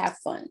going, but have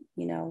fun.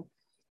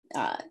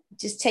 Uh,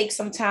 just take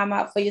some time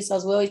out for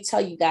yourselves. We always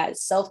tell you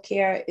guys,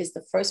 self-care is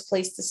the first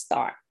place to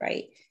start,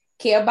 right?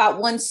 Care about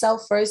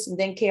oneself first and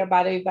then care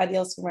about everybody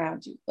else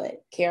around you,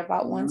 but care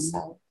about Mhm.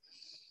 oneself.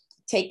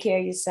 Take care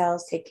of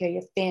yourselves, take care of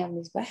your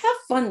families, but have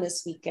fun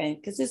this weekend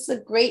because it's a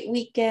great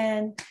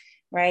weekend,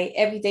 right?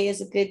 Every day is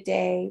a good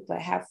day, but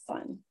have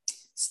fun.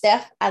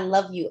 Steph, I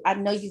love you. I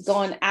know you're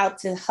going out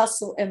to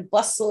hustle and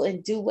bustle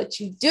and do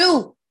what you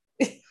do.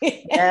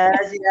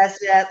 Yes.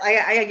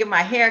 I gotta get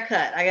my hair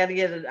cut. I gotta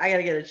get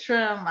a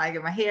trim. I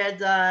get my hair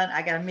done.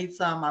 I gotta meet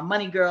some of my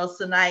money girls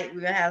tonight. We're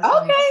gonna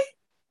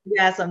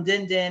have some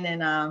din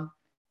and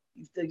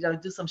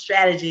do some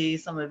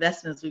strategies, some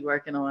investments we're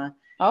working on.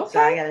 Okay.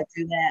 So I gotta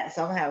do that.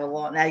 So I'm gonna have a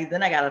long now.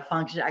 Then I got a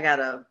function. I got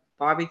a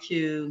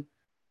barbecue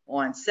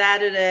on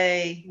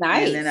Saturday.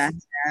 Nice. And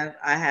then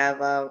I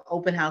have a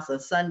open house on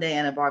Sunday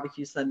and a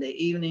barbecue Sunday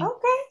evening.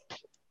 Okay.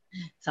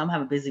 So I'm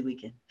having a busy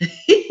weekend.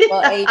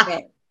 Well,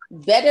 amen.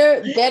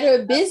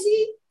 Better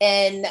busy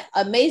and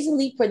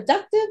amazingly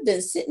productive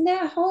than sitting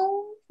at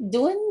home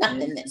doing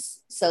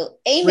nothingness. So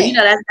amen. Well, you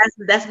know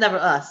that's never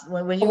us.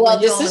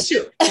 This is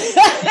true.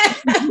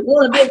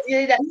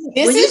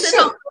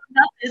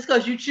 It's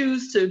because you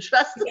choose to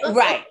trust us.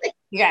 Right.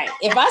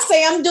 If I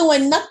say I'm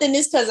doing nothing,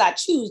 it's because I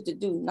choose to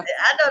do nothing.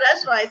 I know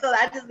that's right. So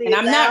I just need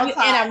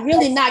I'm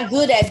really not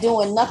good at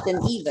doing nothing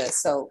either.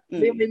 So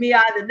me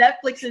either.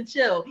 Netflix and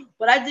chill.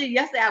 But I did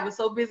yesterday. I was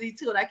so busy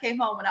too, and I came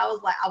home and I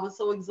was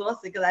so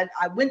exhausted because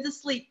I went to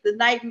sleep the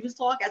night we was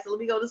talking. I said, let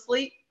me go to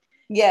sleep.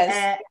 Yes.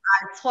 And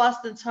I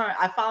tossed and turned.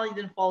 I finally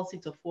didn't fall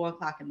asleep till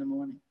 4:00 in the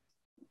morning.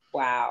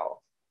 Wow.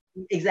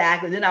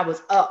 Exactly. Then I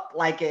was up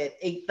like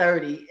at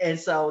 8:30. And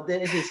so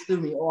then it just threw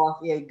me off.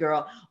 Yeah,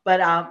 girl. But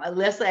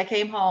Leslie, I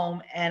came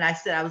home and I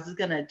said I was just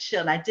gonna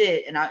chill. And I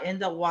did. And I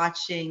ended up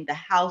watching The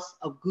House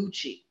of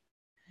Gucci.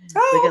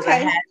 Because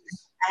okay. I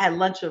had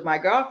lunch with my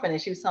girlfriend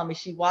and she was telling me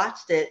she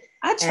watched it.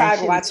 I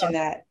tried watching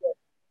that.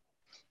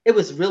 It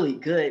was really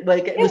good.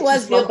 But it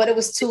was good, but it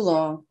was too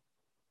long.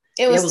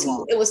 It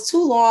was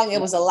too long.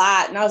 It was a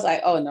lot. And I was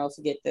like, oh no,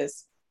 forget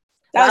this.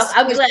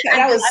 That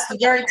was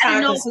very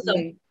time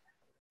consuming.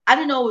 I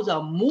didn't know it was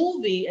a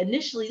movie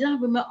initially. Then I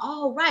remember,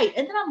 right.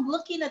 And then I'm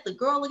looking at the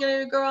girl,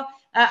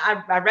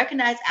 I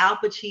recognized Al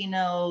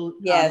Pacino,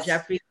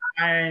 Jeffrey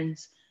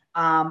Irons.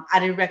 I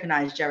didn't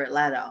recognize Jared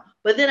Leto.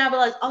 But then I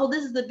realized,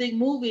 this is the big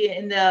movie,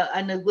 and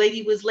the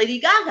lady was Lady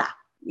Gaga.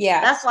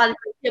 Yeah. That's why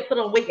they put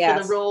on weight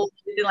for the role,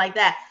 anything like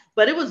that.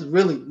 But it was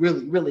really,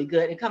 really, really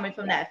good. And coming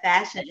from that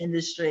fashion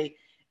industry,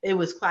 it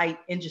was quite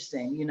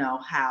interesting,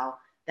 how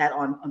that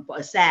on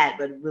sad,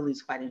 but it really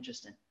is quite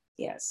interesting.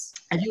 Yes.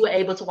 And you were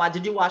able to watch.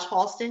 Did you watch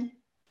Halston?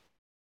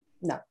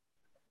 No,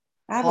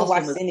 I haven't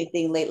watched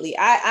anything lately.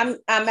 I'm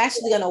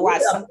actually gonna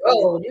watch something.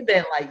 Oh, you've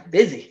been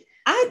busy.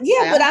 I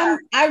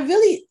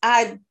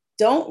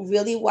don't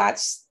really watch.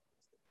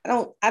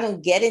 I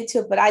don't get into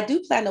it, but I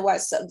do plan to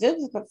watch.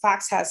 Vivica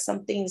Fox has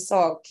something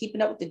called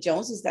Keeping Up with the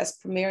Joneses that's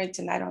premiering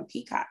tonight on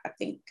Peacock, I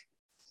think.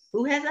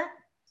 Who has that?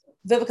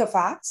 Vivica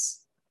Fox.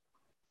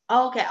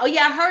 Oh, okay. Oh,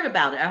 yeah, I heard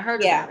about it.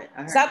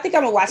 So I think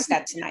I'm gonna watch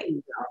that tonight.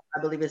 I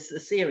believe it's a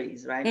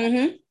series, right?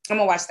 Mm-hmm. I'm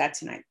gonna watch that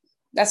tonight.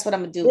 That's what I'm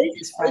gonna do.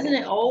 Isn't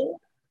it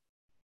old?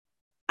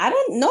 I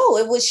don't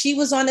know. She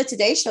was on the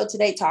Today Show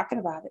today talking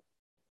about it.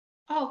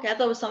 Oh, okay. I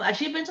thought it was something.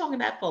 She's been talking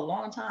about it for a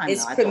long time.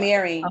 It's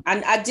premiering.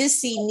 I did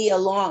see Nia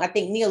Long. I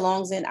think Nia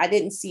Long's in. I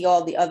didn't see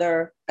all the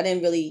other. I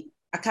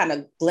kind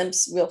of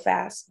glimpsed real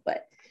fast,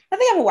 but I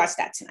think I'm gonna watch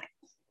that tonight.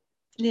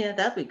 Yeah,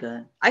 that'd be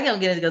good. I can't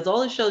get it because all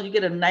the shows, you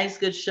get a nice,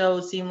 good show,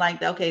 seem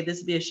like, okay, this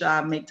would be a show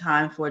I make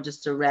time for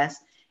just to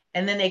rest.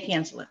 And then they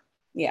cancel it.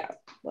 Yeah.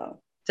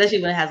 Well,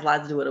 especially when it has a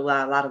lot to do with a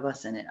lot of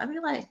us in it. I mean,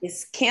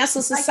 it's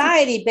cancel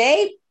society,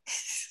 babe.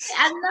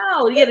 I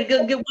know. You get a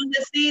good one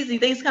this season.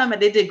 Things coming.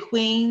 They did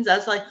Queens. I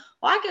was like,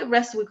 I could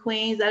rest with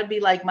Queens. That'd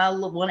be like my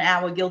little 1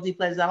 hour guilty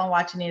pleasure. I don't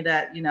watch any of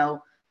that,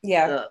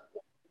 Yeah.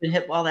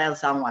 All that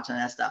else. I don't watch any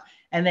of that stuff.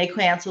 And they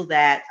canceled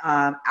that.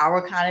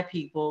 Our Kind of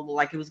People,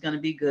 like it was going to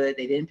be good.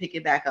 They didn't pick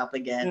it back up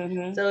again.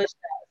 Mm-hmm. So it's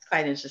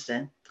quite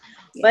interesting.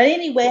 Yeah. But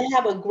anyway,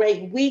 have a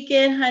great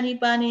weekend, honey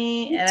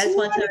bunny. And I just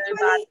want to tell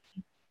everybody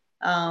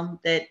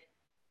that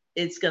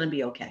it's going to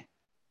be okay.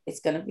 It's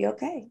going to be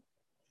okay.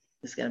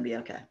 It's going to be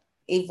okay.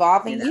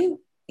 Evolving you.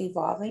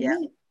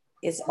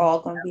 It's all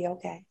going to be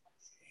okay.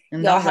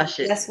 And y'all have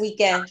a blessed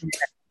weekend.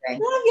 Love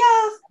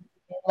y'all.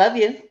 Love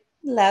you.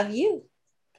 Love you.